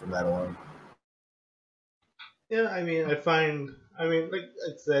just from that alone. Yeah, I mean, like I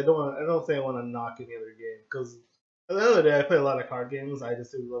said, I don't say I want to knock any other game because at the end of the day, I play a lot of card games. I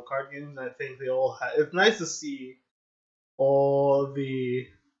just do love card games. And I think they all have. It's nice to see all the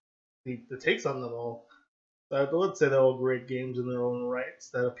takes on them all. I would say they're all great games in their own rights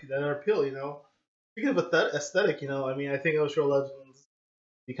that appeal. Speaking of aesthetic, I mean, I think Elder Legends,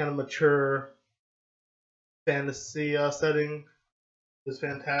 the kind of mature fantasy setting is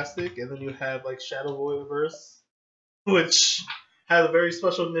fantastic, and then you have like Shadow Voidverse, which has a very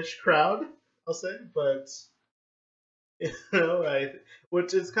special niche crowd, I'll say, but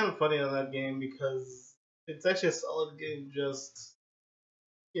which is kind of funny on that game because it's actually a solid game. Just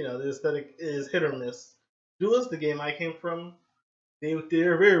the aesthetic is hit or miss. Duelist, the game I came from, they were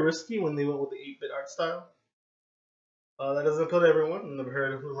very risky when they went with the 8-bit art style. That doesn't appeal to everyone. I've never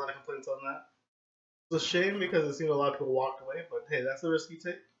heard of a lot of complaints on that. It's a shame because it seemed a lot of people walked away, but hey, that's a risky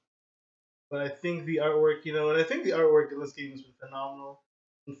take. But I think the artwork, and I think the artwork in this game has been phenomenal.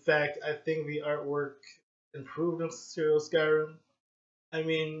 In fact, I think the artwork improved in Serial Skyrim. I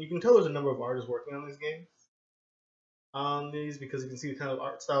mean, you can tell there's a number of artists working on these games. Because you can see the kind of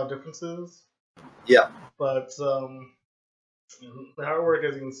art style differences. Yeah. But the artwork,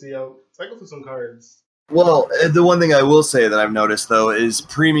 as you can see, I'll cycle through some cards. Well, the one thing I will say that I've noticed, though, is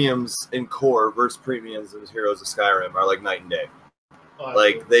premiums in core versus premiums in Heroes of Skyrim are like night and day. Oh,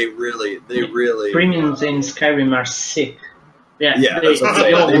 like, they really... Premiums in Skyrim are sick. Yeah, that's what I'm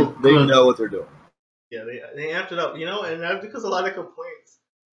saying. They know what they're doing. Yeah, they amped it up, and that's because a lot of complaints.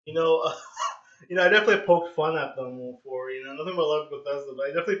 I definitely poked fun at them for, nothing but love with Bethesda, but I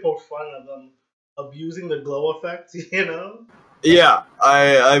definitely poked fun at them abusing the glow effect, Yeah,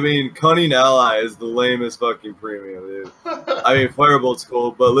 I mean, Cunning Ally is the lamest fucking premium, dude. I mean, Firebolt's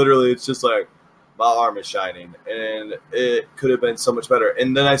cool, but literally it's just like, my arm is shining, and it could have been so much better.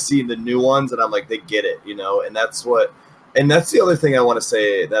 And then I see the new ones, and I'm like, they get it, and that's the other thing I want to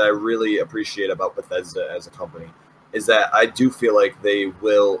say that I really appreciate about Bethesda as a company, is that I do feel like they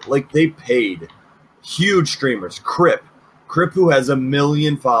paid huge streamers, Crip, who has 1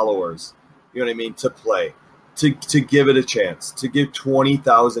 million followers, you know what I mean, to play. To give it a chance, to give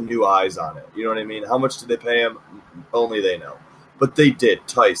 20,000 new eyes on it. You know what I mean? How much did they pay him? Only they know. But they did.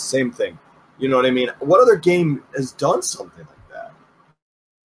 Tice, same thing. You know what I mean? What other game has done something like that?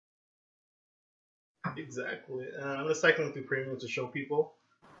 Exactly. I'm just cycling through premium to show people.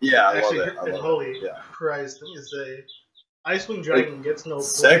 Yeah, I love it. Holy Christ. Let me say, Icewind Dragon gets no play.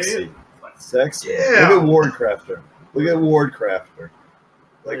 Sexy. Yeah. Look at Wardcrafter.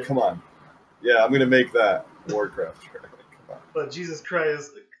 Like, come on. Yeah, I'm going to make that. Wardcrafter. Come on. But Jesus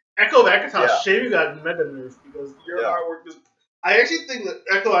Christ. Echo of Akatosh, shame you got meta nerfed because your artwork is... I actually think that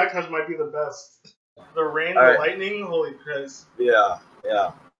Echo of Akatosh might be the best. The rain, the lightning, holy Christ. Yeah.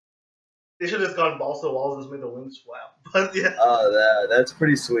 They should have just gone balls to the walls and just made the wings flap. But yeah. Oh, that's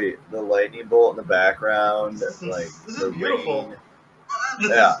pretty sweet. The lightning bolt in the background. This is beautiful. Rain.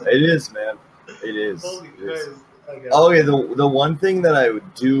 Yeah, it is, man. It is. Holy Christ. Okay, the one thing that I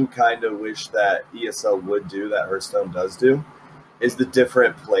would do kind of wish that ESL would do, that Hearthstone does do, is the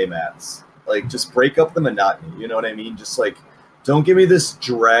different playmats. Like, just break up the monotony, you know what I mean? Just, like, don't give me this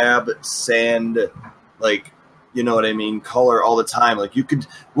drab sand, like, you know what I mean, color all the time. Like, you could...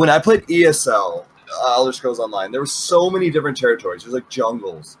 When I played ESL, Elder Scrolls Online, there were so many different territories. There's, like,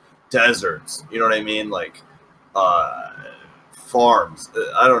 jungles, deserts, you know what I mean? Like, farms,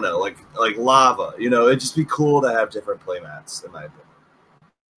 I don't know, like lava, it'd just be cool to have different playmats, in my opinion.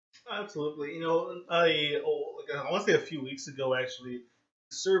 Absolutely. Like I want to say a few weeks ago, actually,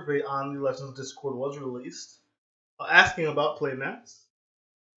 a survey on the Legends Discord was released asking about playmats.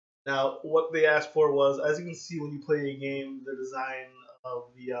 Now, what they asked for was, as you can see when you play a game, the design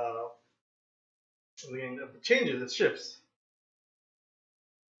of the changes, it shifts.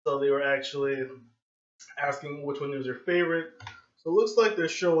 So they were actually asking which one is your favorite. So it looks like they're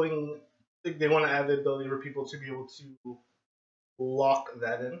showing, I think they want to add the ability for people to be able to lock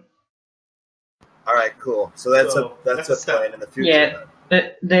that in. All right, cool. So that's a plan in the future. Yeah,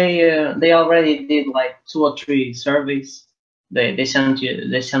 but they already did like 2 or 3 surveys. They sent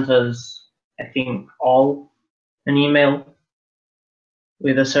us, I think, all an email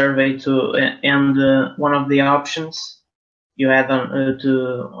with a survey to, and one of the options you had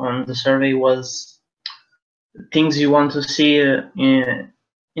on the survey was things you want to see in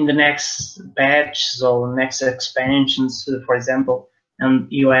the next patches or next expansions, for example. And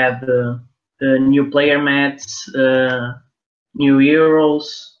you have the new player mats, new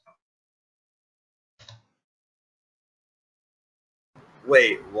heroes.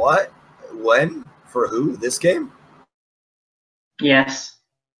 Wait, what? When? For who? This game? Yes.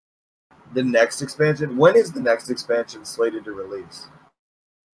 The next expansion? When is the next expansion slated to release?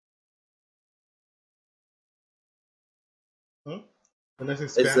 The next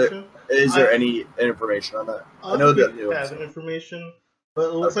expansion? Is there any information on that? I know that we have information, but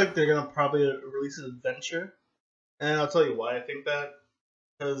it looks like they're going to probably release an adventure. And I'll tell you why I think that.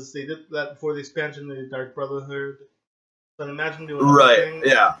 Because they did that before the expansion, the Dark Brotherhood. So imagine doing right.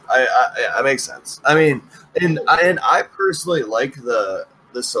 Yeah, I makes sense. I mean, and I personally like the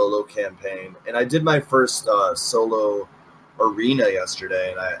solo campaign, and I did my first solo arena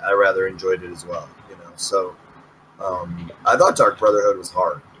yesterday, and I rather enjoyed it as well. So I thought Dark Brotherhood was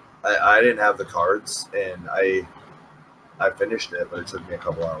hard. I didn't have the cards, and I finished it, but it took me a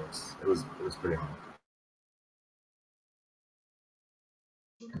couple hours. It was pretty hard.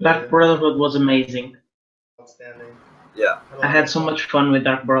 Dark Brotherhood was amazing. Outstanding. Yeah. I had so much fun with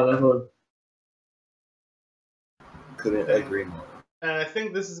Dark Brotherhood. Couldn't agree more. And I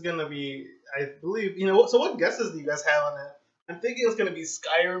think this is going to be, I believe, so what guesses do you guys have on it? I'm thinking it's going to be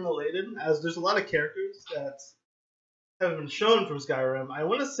Skyrim related, as there's a lot of characters that haven't been shown from Skyrim. I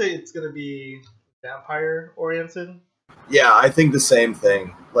want to say it's going to be vampire oriented. Yeah, I think the same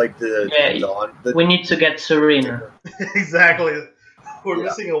thing. Like the Dawn. We need to get Serena. Exactly. We're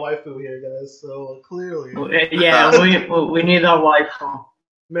missing a waifu here, guys. So clearly, we need our waifu.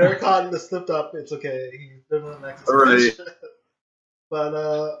 Maricon slipped up. It's okay. He's doing the next expansion. Right. But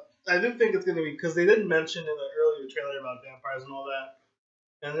I do think it's going to be, because they did mention in the earlier trailer about vampires and all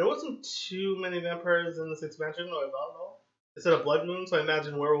that, and there wasn't too many vampires in this expansion. No, I don't know. Instead of Blood Moon, so I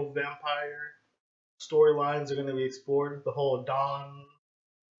imagine werewolf vampire storylines are going to be explored. The whole Dawn.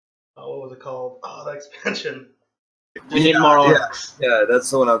 What was it called? Oh, the expansion. We need more orcs. Yeah, that's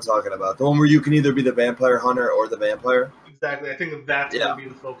the one I'm talking about. The one where you can either be the vampire hunter or the vampire. Exactly. I think that's going to be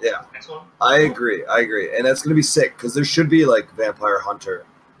the focus. Yeah. Next one. I agree. And that's going to be sick, because there should be like vampire hunter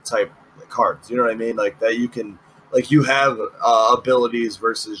type cards. You know what I mean? Like that you can, like you have abilities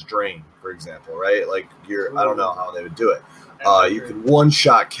versus drain, for example, right? Like I don't know how they would do it. You can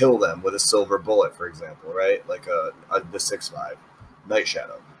one-shot kill them with a silver bullet, for example, right? Like the 6/5 Night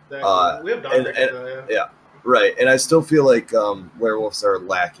Shadow. Exactly. We have Doctor. Yeah. Right, and I still feel like werewolves are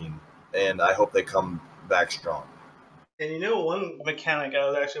lacking, and I hope they come back strong. And one mechanic I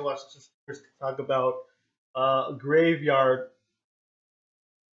was actually watching just talk about graveyard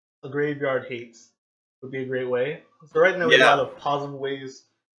hates would be a great way. So right now we have a lot of positive ways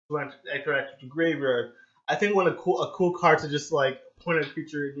to interact with the graveyard. I think a cool card to just like point at a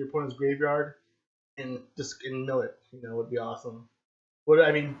creature in your opponent's graveyard and mill it, would be awesome.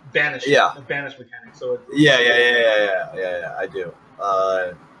 Banish. Yeah. A banish mechanic. So Yeah. I do.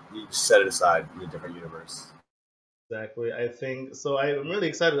 You just set it aside in a different universe. Exactly. I think so. I'm really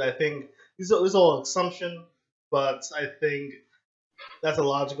excited. I think this is all assumption, but I think that's a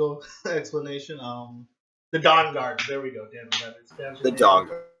logical explanation. The Dawn Guard. There we go. Damn it, that expansion. The Dawn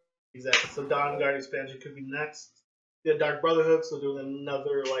Guard. Exactly. So Dawn Guard expansion could be next. Yeah, Dark Brotherhood. So doing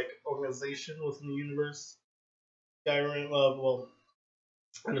another organization within the universe. Skyrim.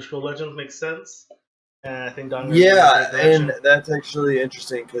 Underscore Legends makes sense, and I think Don. And that's actually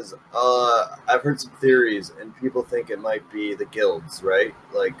interesting, because I've heard some theories, and people think it might be the guilds, right?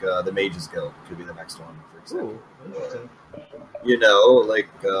 Like the Mages Guild could be the next one, for example. Ooh, interesting.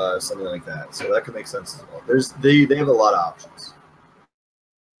 Something like that. So that could make sense as well. They have a lot of options.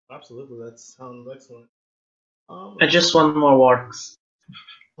 Absolutely, that sounds excellent. I just want more orcs.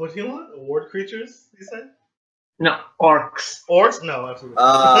 What do you want? Ward creatures? You said? No, orcs. Orcs? No, absolutely.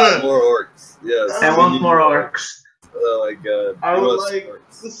 More orcs. Yes. I want more orcs. Oh my god. I Give would us like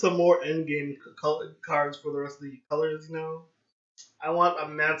orcs. some more endgame cards for the rest of the colors. You know, I want a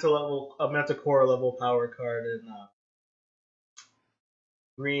Manticore level power card in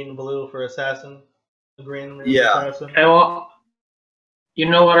green, blue for assassin. Green, blue for assassin. You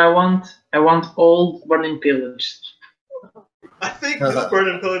know what I want? I want old Burning Pillage. I think this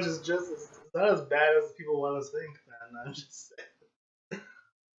Burning Pillage is not as bad as people want us to think, man. I'm just saying.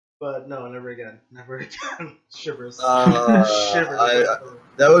 But no, never again. Never again. Shivers. Shivers.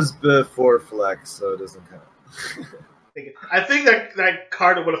 That was before Flex, so it doesn't count. I think that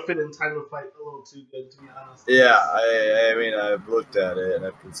card would have fit in Time to Fight a little too good, to be honest. Yeah, I mean, I've looked at it and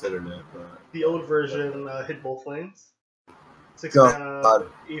I've considered it, but the old version hit both lanes. 6 God. mana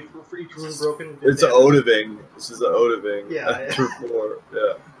for each rune broken. It's an Odiving. This is an Odiving. Yeah.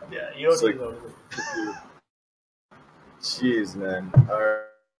 Yeah, you don't need Odiving. Jeez, man. Alright.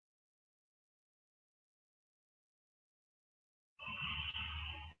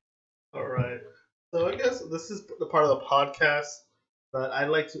 Alright. So I guess this is the part of the podcast that I'd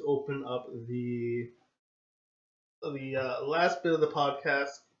like to open up the last bit of the podcast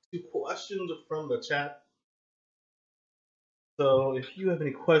to questions from the chat. So if you have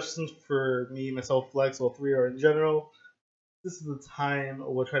any questions for me, myself, Flex, all three, or in general, this is the time.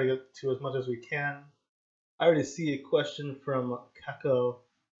 We'll try to get to as much as we can. I already see a question from Kako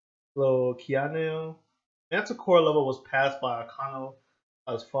Lokiano. Manticore level was passed by Akano.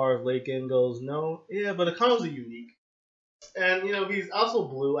 As far as late game goes, no. Yeah, but Akano's a unique. And, you know, he's also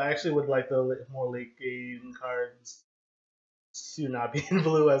blue. I actually would like the more late game cards to not be in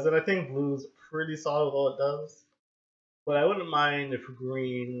blue, as in I think blue's pretty solid with all it does. But I wouldn't mind if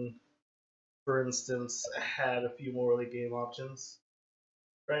green, for instance, had a few more late game options.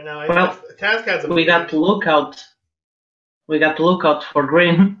 Right now, Kazkaz's we got to look out. We got to look out for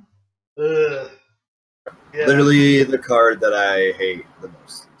green. Yeah. Literally the card that I hate the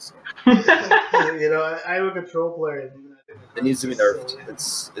most. So. You know, I'm a control player. And it needs to be nerfed.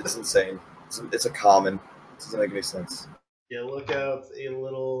 It's insane. It's a common. It doesn't make any sense. Yeah, look out. A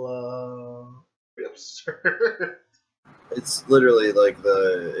little absurd. It's literally like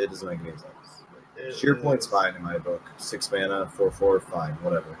it doesn't make any sense. Sheer point's fine in my book. 6 mana, 4/4, fine,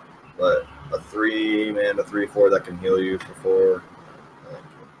 whatever. But a 3 mana, 3/4 that can heal you for 4.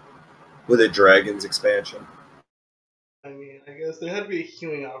 With a Dragon's expansion. I mean, I guess there had to be a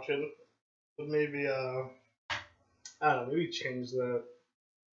healing option, but maybe I don't know, maybe change that.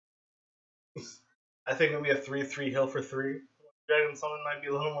 I think maybe a 3/3 heal for 3 Dragon Summon might be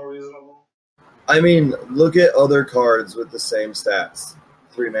a little more reasonable. I mean, look at other cards with the same stats,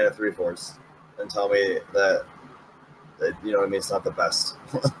 3 mana, 3/4s, and tell me that you know what I mean. It's not the best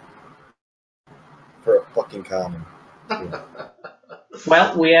for a fucking common.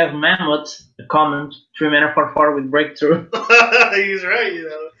 Well, we have Mammoth, a common 3 mana 4/4 with breakthrough. He's right, you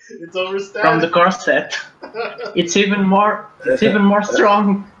know. It's overstated. From the core set. It's even more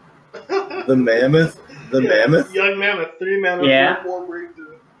strong. The Mammoth? Mammoth? Young Mammoth, 3 mana 4/4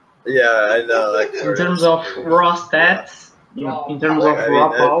 breakthrough. Yeah, I know that card. In terms of raw stats, in terms of raw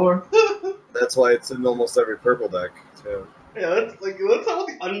power. That's why it's in almost every purple deck, too. Yeah, let's talk about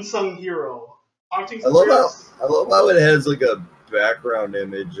the unsung hero. I love how it has like a background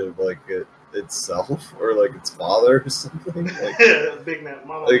image of like itself or like its father or something. Like, Big man,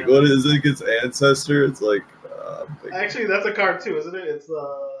 mama. Like, what is it? Its ancestor? It's like. Actually, that's a card too, isn't it? It's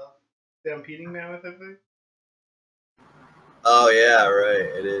Stampeding Mammoth, I think. Oh yeah,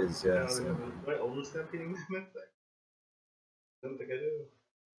 right. It is. Yeah. Do I own the Stampeding Mammoth? I don't think I do.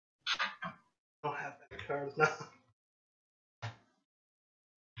 I don't have that card now.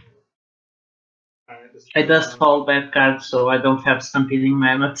 I just hold bad cards, so I don't have Stampeding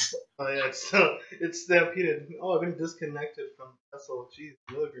Mammoths. Oh yeah, it's Stampeded. Oh, I've been disconnected from TESL. Jeez,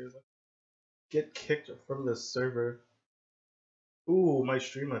 milligers. Get kicked from the server. Ooh, my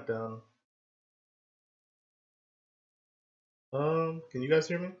stream went down. Can you guys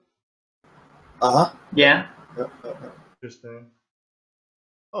hear me? Yeah. Interesting.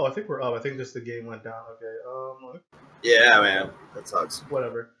 Oh, I think we're up. I think just the game went down. Okay. Yeah, man, that sucks.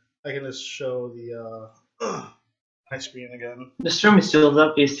 Whatever. I can just show the my screen again. The stream is still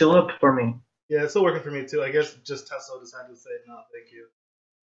up. It's still up for me. Yeah, it's still working for me too. I guess just TESL decided to say no, thank you.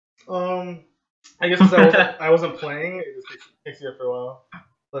 I guess because I wasn't playing, it just takes you up for a while.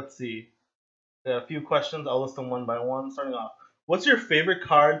 Let's see. Yeah, a few questions. I'll list them one by one. Starting off, what's your favorite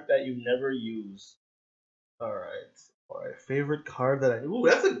card that you never use? All right. Favorite card that ooh,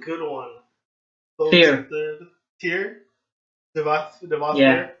 that's a good one. Tier. Tier. Devos.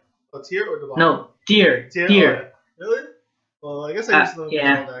 Yeah. Oh, tier or Devos? No, tier. Tier. Really? Well, I guess I used to know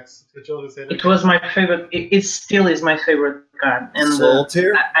control decks. It was my favorite. It still is my favorite card. And Soul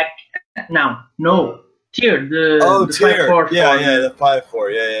Tier? No. Tier. The Tier. 5/4. Yeah, the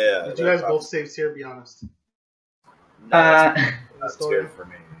 5/4. Yeah. Did you guys both save Tier? Be honest. Not Tier for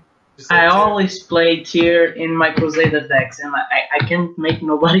me. I always play Tier in my Crusader decks, and I can't make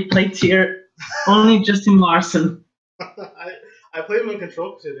nobody play Tier. Only Justin Larson. I play him in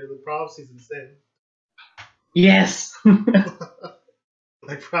Control Crusader. The Prophecy's insane. Yes.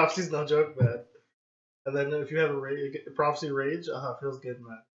 Like Prophecy's no joke, man. And then if you have a Prophecy Rage, feels good,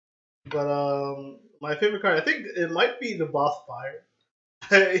 man. But my favorite card, I think it might be the Boss Fire.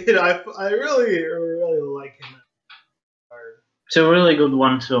 I really like him. It's a really good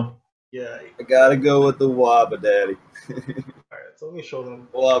one too. Yeah. I gotta go with the Wabba Daddy. Alright, so let me show them.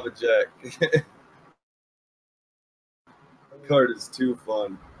 Wabba Jack. Card is too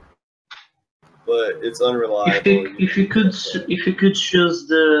fun, but it's unreliable. If you could choose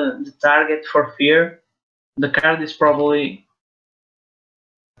the target for fear, the card is probably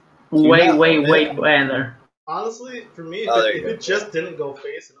way better. Honestly, for me, if it just didn't go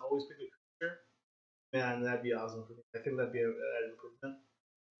face and always pick a creature, man, that'd be awesome for me. I think that'd be an improvement.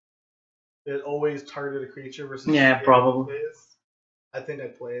 It always targeted a creature versus probably. Face. I think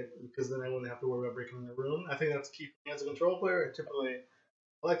I'd play it because then I wouldn't have to worry about breaking the rune. I think that's key for me as a control player.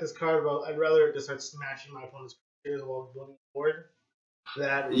 I like this card, but I'd rather just start smashing my opponent's creatures while building the board.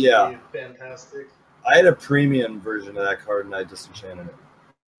 That would be fantastic. I had a premium version of that card and I disenchanted it.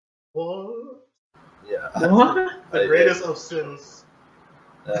 What? Yeah. What? The greatest of sins.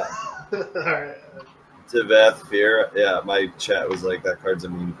 Yeah. Alright. Teveth Fear. Yeah, my chat was like, that card's a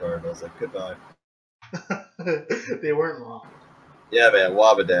meme card. I was like, goodbye. They weren't wrong. Yeah, man,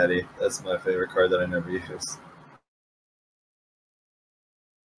 Wabba Daddy. That's my favorite card that I never use.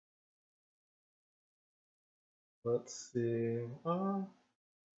 Let's see.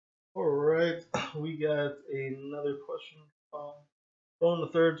 Alright, we got another question from the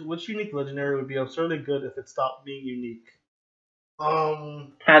third. Which unique legendary would be absurdly good if it stopped being unique?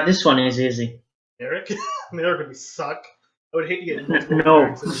 This one is easy. Eric? Eric would be suck. I would hate to get multiple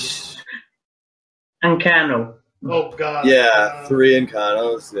No. Ancano. Oh god. Yeah, 3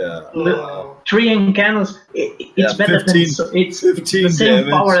 Encanos, yeah. 3 Encanos, it's better 15, than it's 15 the same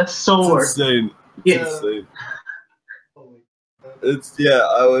damage. power as Sword. It's insane. Yeah. It's insane.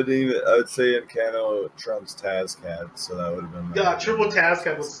 I would say Encano trumps Tazcat, so that would have been God, triple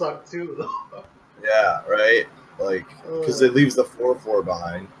Tazcat would suck too though. Yeah, right? Like, because it leaves the 4/4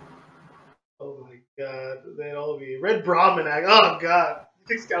 behind. Oh my god, they'd all be Red Brahmin. Oh god.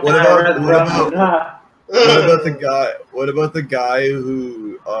 What about the guy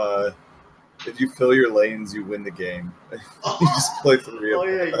who, if you fill your lanes, you win the game? You just play 3 of them. Oh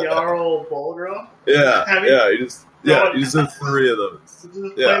yeah, Jarl Bulgra? You just have 3 of those.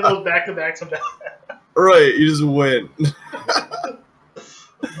 Just play those back to back. Right, you just win.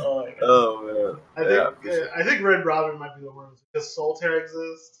 Oh my god. Oh man. I think Red Robin might be the worst because Solitaire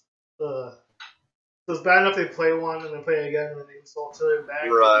exists. So it's bad enough they play one and then play it again and then they Solitaire back.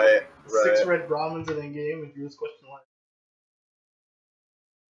 Right. 6 Red Brahmins in a game if you use question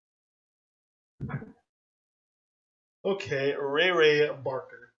one. Okay, Ray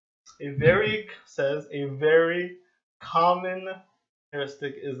Barker. A very common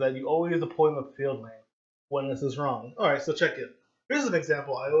heuristic is that you always deploy the field lane when this is wrong. Alright, so check it. Here's an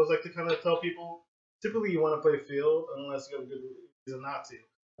example. I always like to kind of tell people, typically you want to play field unless you have a good reason not to.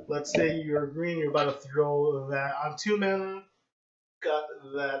 Let's say you're green, you're about to throw that on 2 mana, got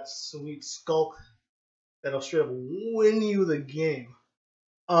that sweet Skulk that'll straight up win you the game.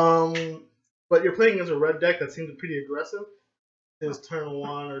 But you're playing against a red deck that seems pretty aggressive. His turn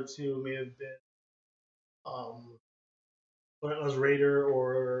 1 or 2 may have been Relentless Raider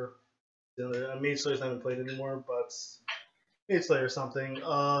or Mage Slayer's not even played anymore, but Mage Slayer or something.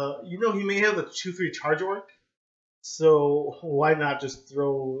 He may have the 2/3 charge orc. So why not just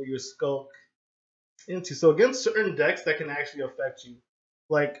throw your Skulk into? So against certain decks that can actually affect you,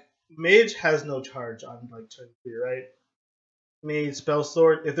 like Mage has no charge on like turn 3, right? Mage, Spell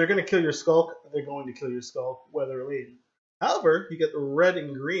Sword. If they're gonna kill your Skulk, they're going to kill your Skulk, whether lane. However, you get the red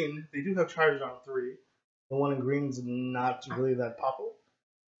and green. They do have charge on 3. The one in green is not really that popular,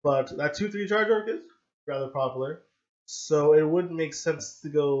 but that 2/3 charge orc is rather popular. So it would make sense to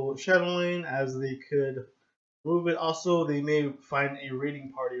go Shadow Lane as they could move it. Also, they may find a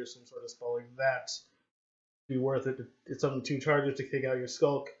raiding party or some sort of spell like that to be worth it. It's on 2 charges to take out your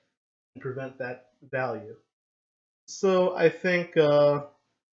Skulk and prevent that value. So I think that's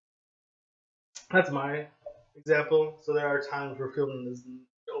my example. So there are times where fielding is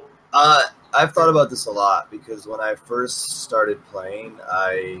open. I've thought about this a lot because when I first started playing,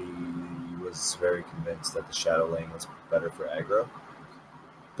 I was very convinced that the shadow lane was better for aggro.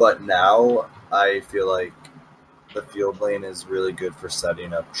 But now I feel like the field lane is really good for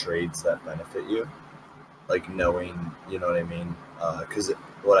setting up trades that benefit you. Like knowing, you know what I mean? Because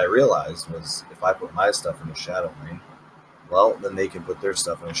what I realized was if I put my stuff in the shadow lane, well, then they can put their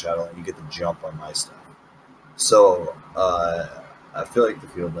stuff in the shadow lane. You get the jump on my stuff. So I feel like the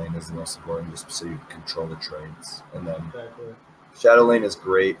field lane is the most important just so you control the trades. And then Exactly. shadow lane is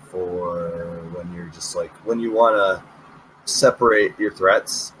great for when you're just like, when you want to separate your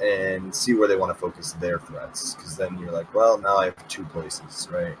threats and see where they want to focus their threats. Because then you're like, well, now I have two places,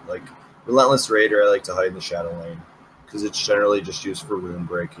 right? Like Relentless Raider, I like to hide in the shadow lane because it's generally just used for rune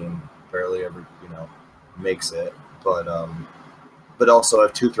breaking. Barely ever, makes it. But also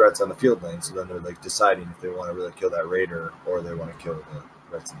have two threats on the field lane, so then they're like deciding if they want to really kill that raider or they want to kill the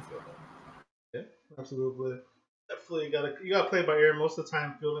threats in the field lane. Yeah, absolutely. Definitely you gotta play by ear. Most of the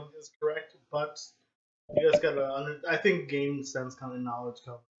time, fielding is correct, but you guys gotta. I think game sense kind of knowledge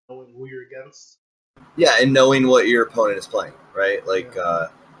comes knowing who you're against. Yeah, and knowing what your opponent is playing, right? Like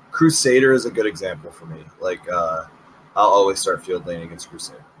Crusader is a good example for me. Like I'll always start field lane against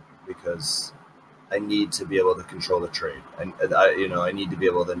Crusader because I need to be able to control the trade, and I need to be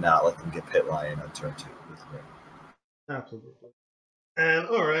able to not let them get pit lion on turn 2 with me. Absolutely. And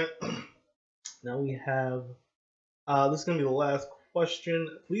all right, now we have. This is gonna be the last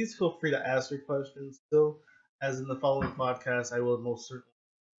question. Please feel free to ask your questions still, as in the following podcast, I will most certainly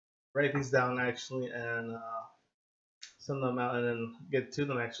write these down actually and send them out and then get to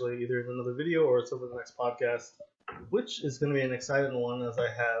them actually either in another video or some of the next podcast, which is going to be an exciting one as I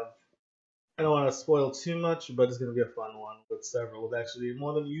don't want to spoil too much, but it's going to be a fun one with actually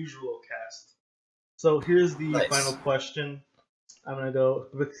more than usual cast. So here's the final question. I'm going to go,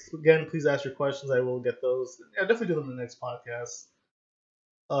 again, please ask your questions. I will get those. I'll definitely do them in the next podcast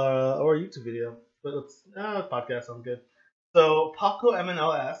or a YouTube video, but it's podcast, I'm good. So, Paco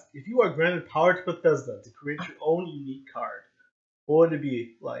MNL asks, if you are granted power to Bethesda to create your own unique card, what would it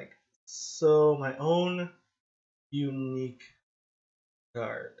be like? So, my own unique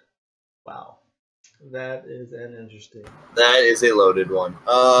card. Wow. That is an interesting. That is a loaded one.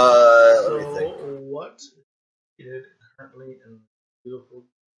 Let me think. What is currently in beautiful?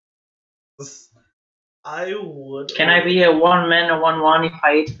 I would. Can I be a 1-man, a 1/1? If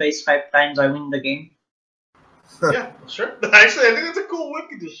I hit face 5 times, I win the game. Yeah, sure. Actually, I think that's a cool win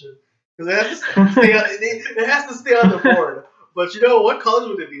condition because it has to stay on the board. But you know, what colors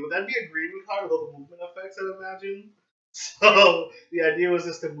would it be? Would that be a green card with all the movement effects, I'd imagine? So the idea was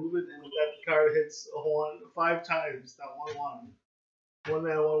just to move it, and if that card hits 5 times, not 1/1.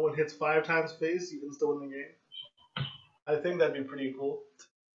 1-man, 1/1 hits 5 times face, you can still win the game. I think that'd be pretty cool.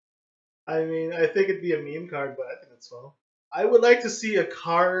 I mean, I think it'd be a meme card, but I think it's fun. I would like to see a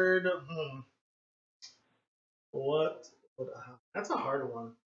card. What? That's a hard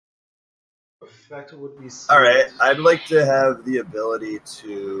one. Effect would be. Sweet. All right, I'd like to have the ability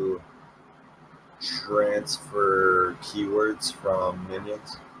to transfer keywords from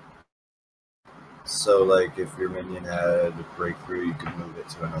minions. So, like, if your minion had a breakthrough, you could move it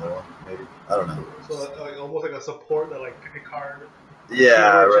to another one, maybe. I don't know. So, like almost like a support that, like, pick a card.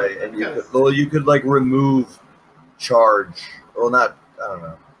 Yeah, right. And you could like remove charge. Well, not. I don't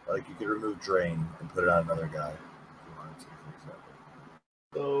know. Like you could remove drain and put it on another guy if you wanted to, for example.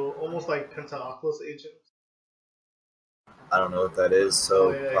 So almost like Pentaoculus Agent. I don't know what that is.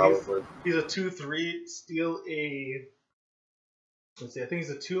 So probably he's a 2/3. Steal a. Let's see. I think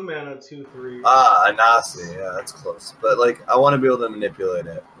he's a 2-mana 2/3. Anasi. Yeah, that's close. But like, I want to be able to manipulate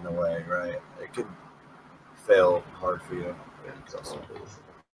it in a way, right? It could fail hard for you.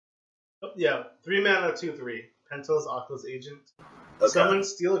 Yeah, 3-mana 2/3. Pentos Oculus Agent. Okay. Summon,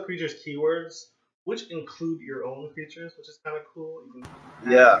 steal a creature's keywords, which include your own creatures, which is kind of cool. You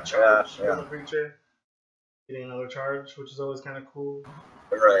can charge on the creature, getting another charge, which is always kind of cool.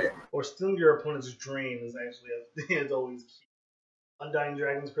 Right. Or stealing your opponent's drain is actually is always key. Undying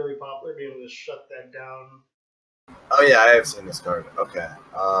Dragon is fairly popular, being able to shut that down. Oh yeah, I have seen this card. Okay.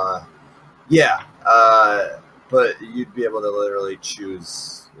 But you'd be able to literally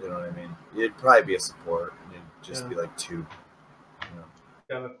choose, you know what I mean? You'd probably be a support, and it'd just be like 2.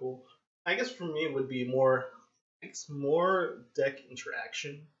 Kind of cool. I guess for me it would be more deck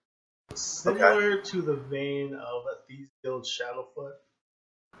interaction. Similar to the vein of Thieves Guild Shadowfoot.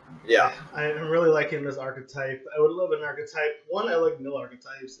 Yeah. I'm really liking this archetype. I would love an archetype. 1, I like mill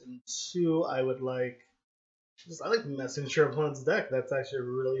archetypes, and 2, I would like I like messing with your opponent's deck. That's actually a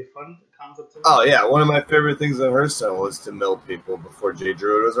really fun concept to me. Oh yeah, one of my favorite things in Hearthstone was to mill people before Jay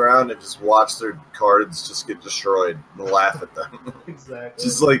Druid was around and just watch their cards just get destroyed and laugh at them. Exactly.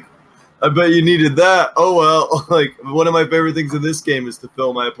 Just like, I bet you needed that. Oh well. Like, one of my favorite things in this game is to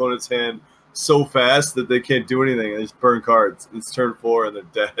fill my opponent's hand so fast that they can't do anything. They just burn cards. It's turn 4 and they're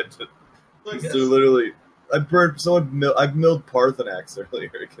dead. So They're literally. I've milled Parthenax earlier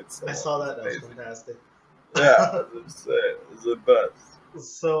against someone. I saw that. That was fantastic. Yeah, it's the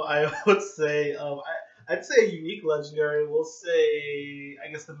best. So I would say, I'd say a unique legendary. We'll say,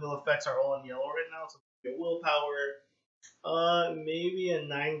 I guess the mill effects are all in yellow right now. So willpower, maybe a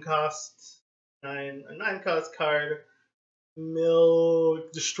 9-cost card. Mill,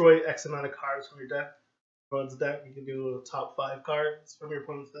 destroy X amount of cards from your opponent's deck. You can do top 5 cards from your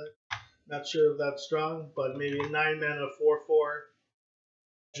opponent's deck. Not sure if that's strong, but maybe a 9-mana 4/4.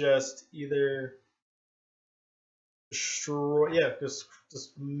 Just either destroy, just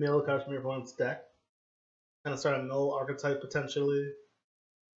mill cards from your opponent's deck. Kind of start a mill archetype potentially.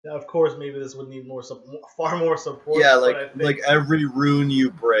 Yeah, of course, maybe this would need far more support. Yeah, like every rune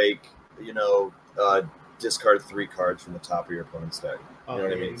you break, discard 3 cards from the top of your opponent's deck. You know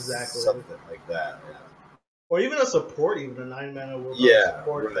what I mean? Exactly. Something like that. Yeah. Or even a support, even a 9-mana will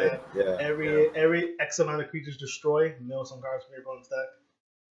support right. that. Yeah, every X amount of creatures destroy, mill some cards from your opponent's deck.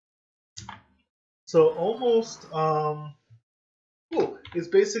 So almost it's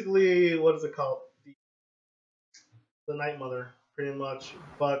basically, what is it called? The Night Mother, pretty much.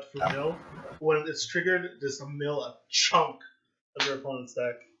 But for mill, when it's triggered, just mill a chunk of your opponent's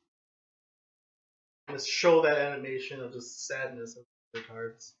deck. Just show that animation of just sadness of the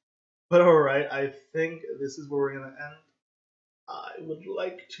cards. But alright, I think this is where we're going to end. I would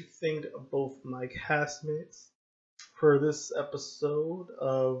like to thank both my castmates for this episode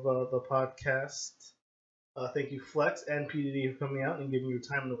of the podcast. Thank you, Flex and PDD, for coming out and giving you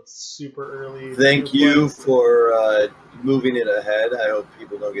time. I know it's super early. Thank you for moving it ahead. I hope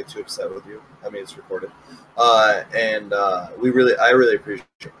people don't get too upset with you. I mean, it's recorded. I really appreciate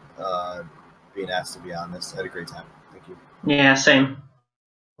being asked to be on this. I had a great time. Thank you. Yeah, same.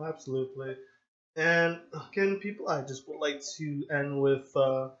 Absolutely. And again, people, I just would like to end with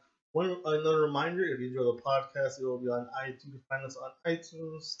another reminder. If you enjoy the podcast, it will be on iTunes. You can find us on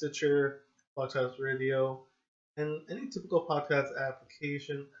iTunes, Stitcher, Podcast Radio, and any typical podcast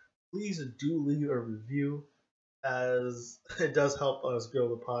application. Please do leave a review, as it does help us grow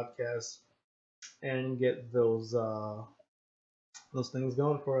the podcast and get those things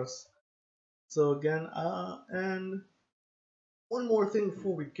going for us. So again, and one more thing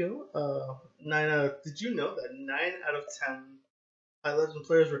before we go. Did you know that 9 out of 10 High Legend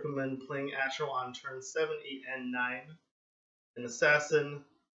players recommend playing Astral on turns 7, 8, and 9 in Assassin?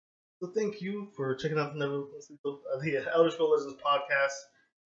 So thank you for checking out the Elder Scrolls Legends podcast.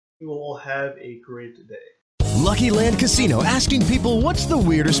 You will all have a great day. Lucky Land Casino, asking people, what's the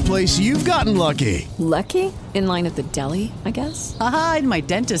weirdest place you've gotten lucky? Lucky? In line at the deli, I guess? Aha, in my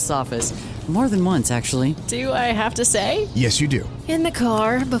dentist's office. More than once, actually. Do I have to say? Yes, you do. In the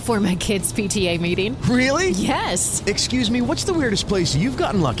car before my kids' PTA meeting. Really? Yes. Excuse me, what's the weirdest place you've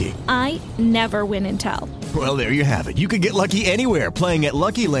gotten lucky? I never win and tell. Well, there you have it. You can get lucky anywhere, playing at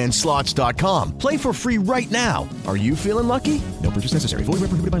LuckyLandSlots.com. Play for free right now. Are you feeling lucky? No purchase necessary. Void where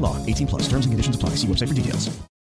prohibited by law. 18+. Terms and conditions apply. See website for details.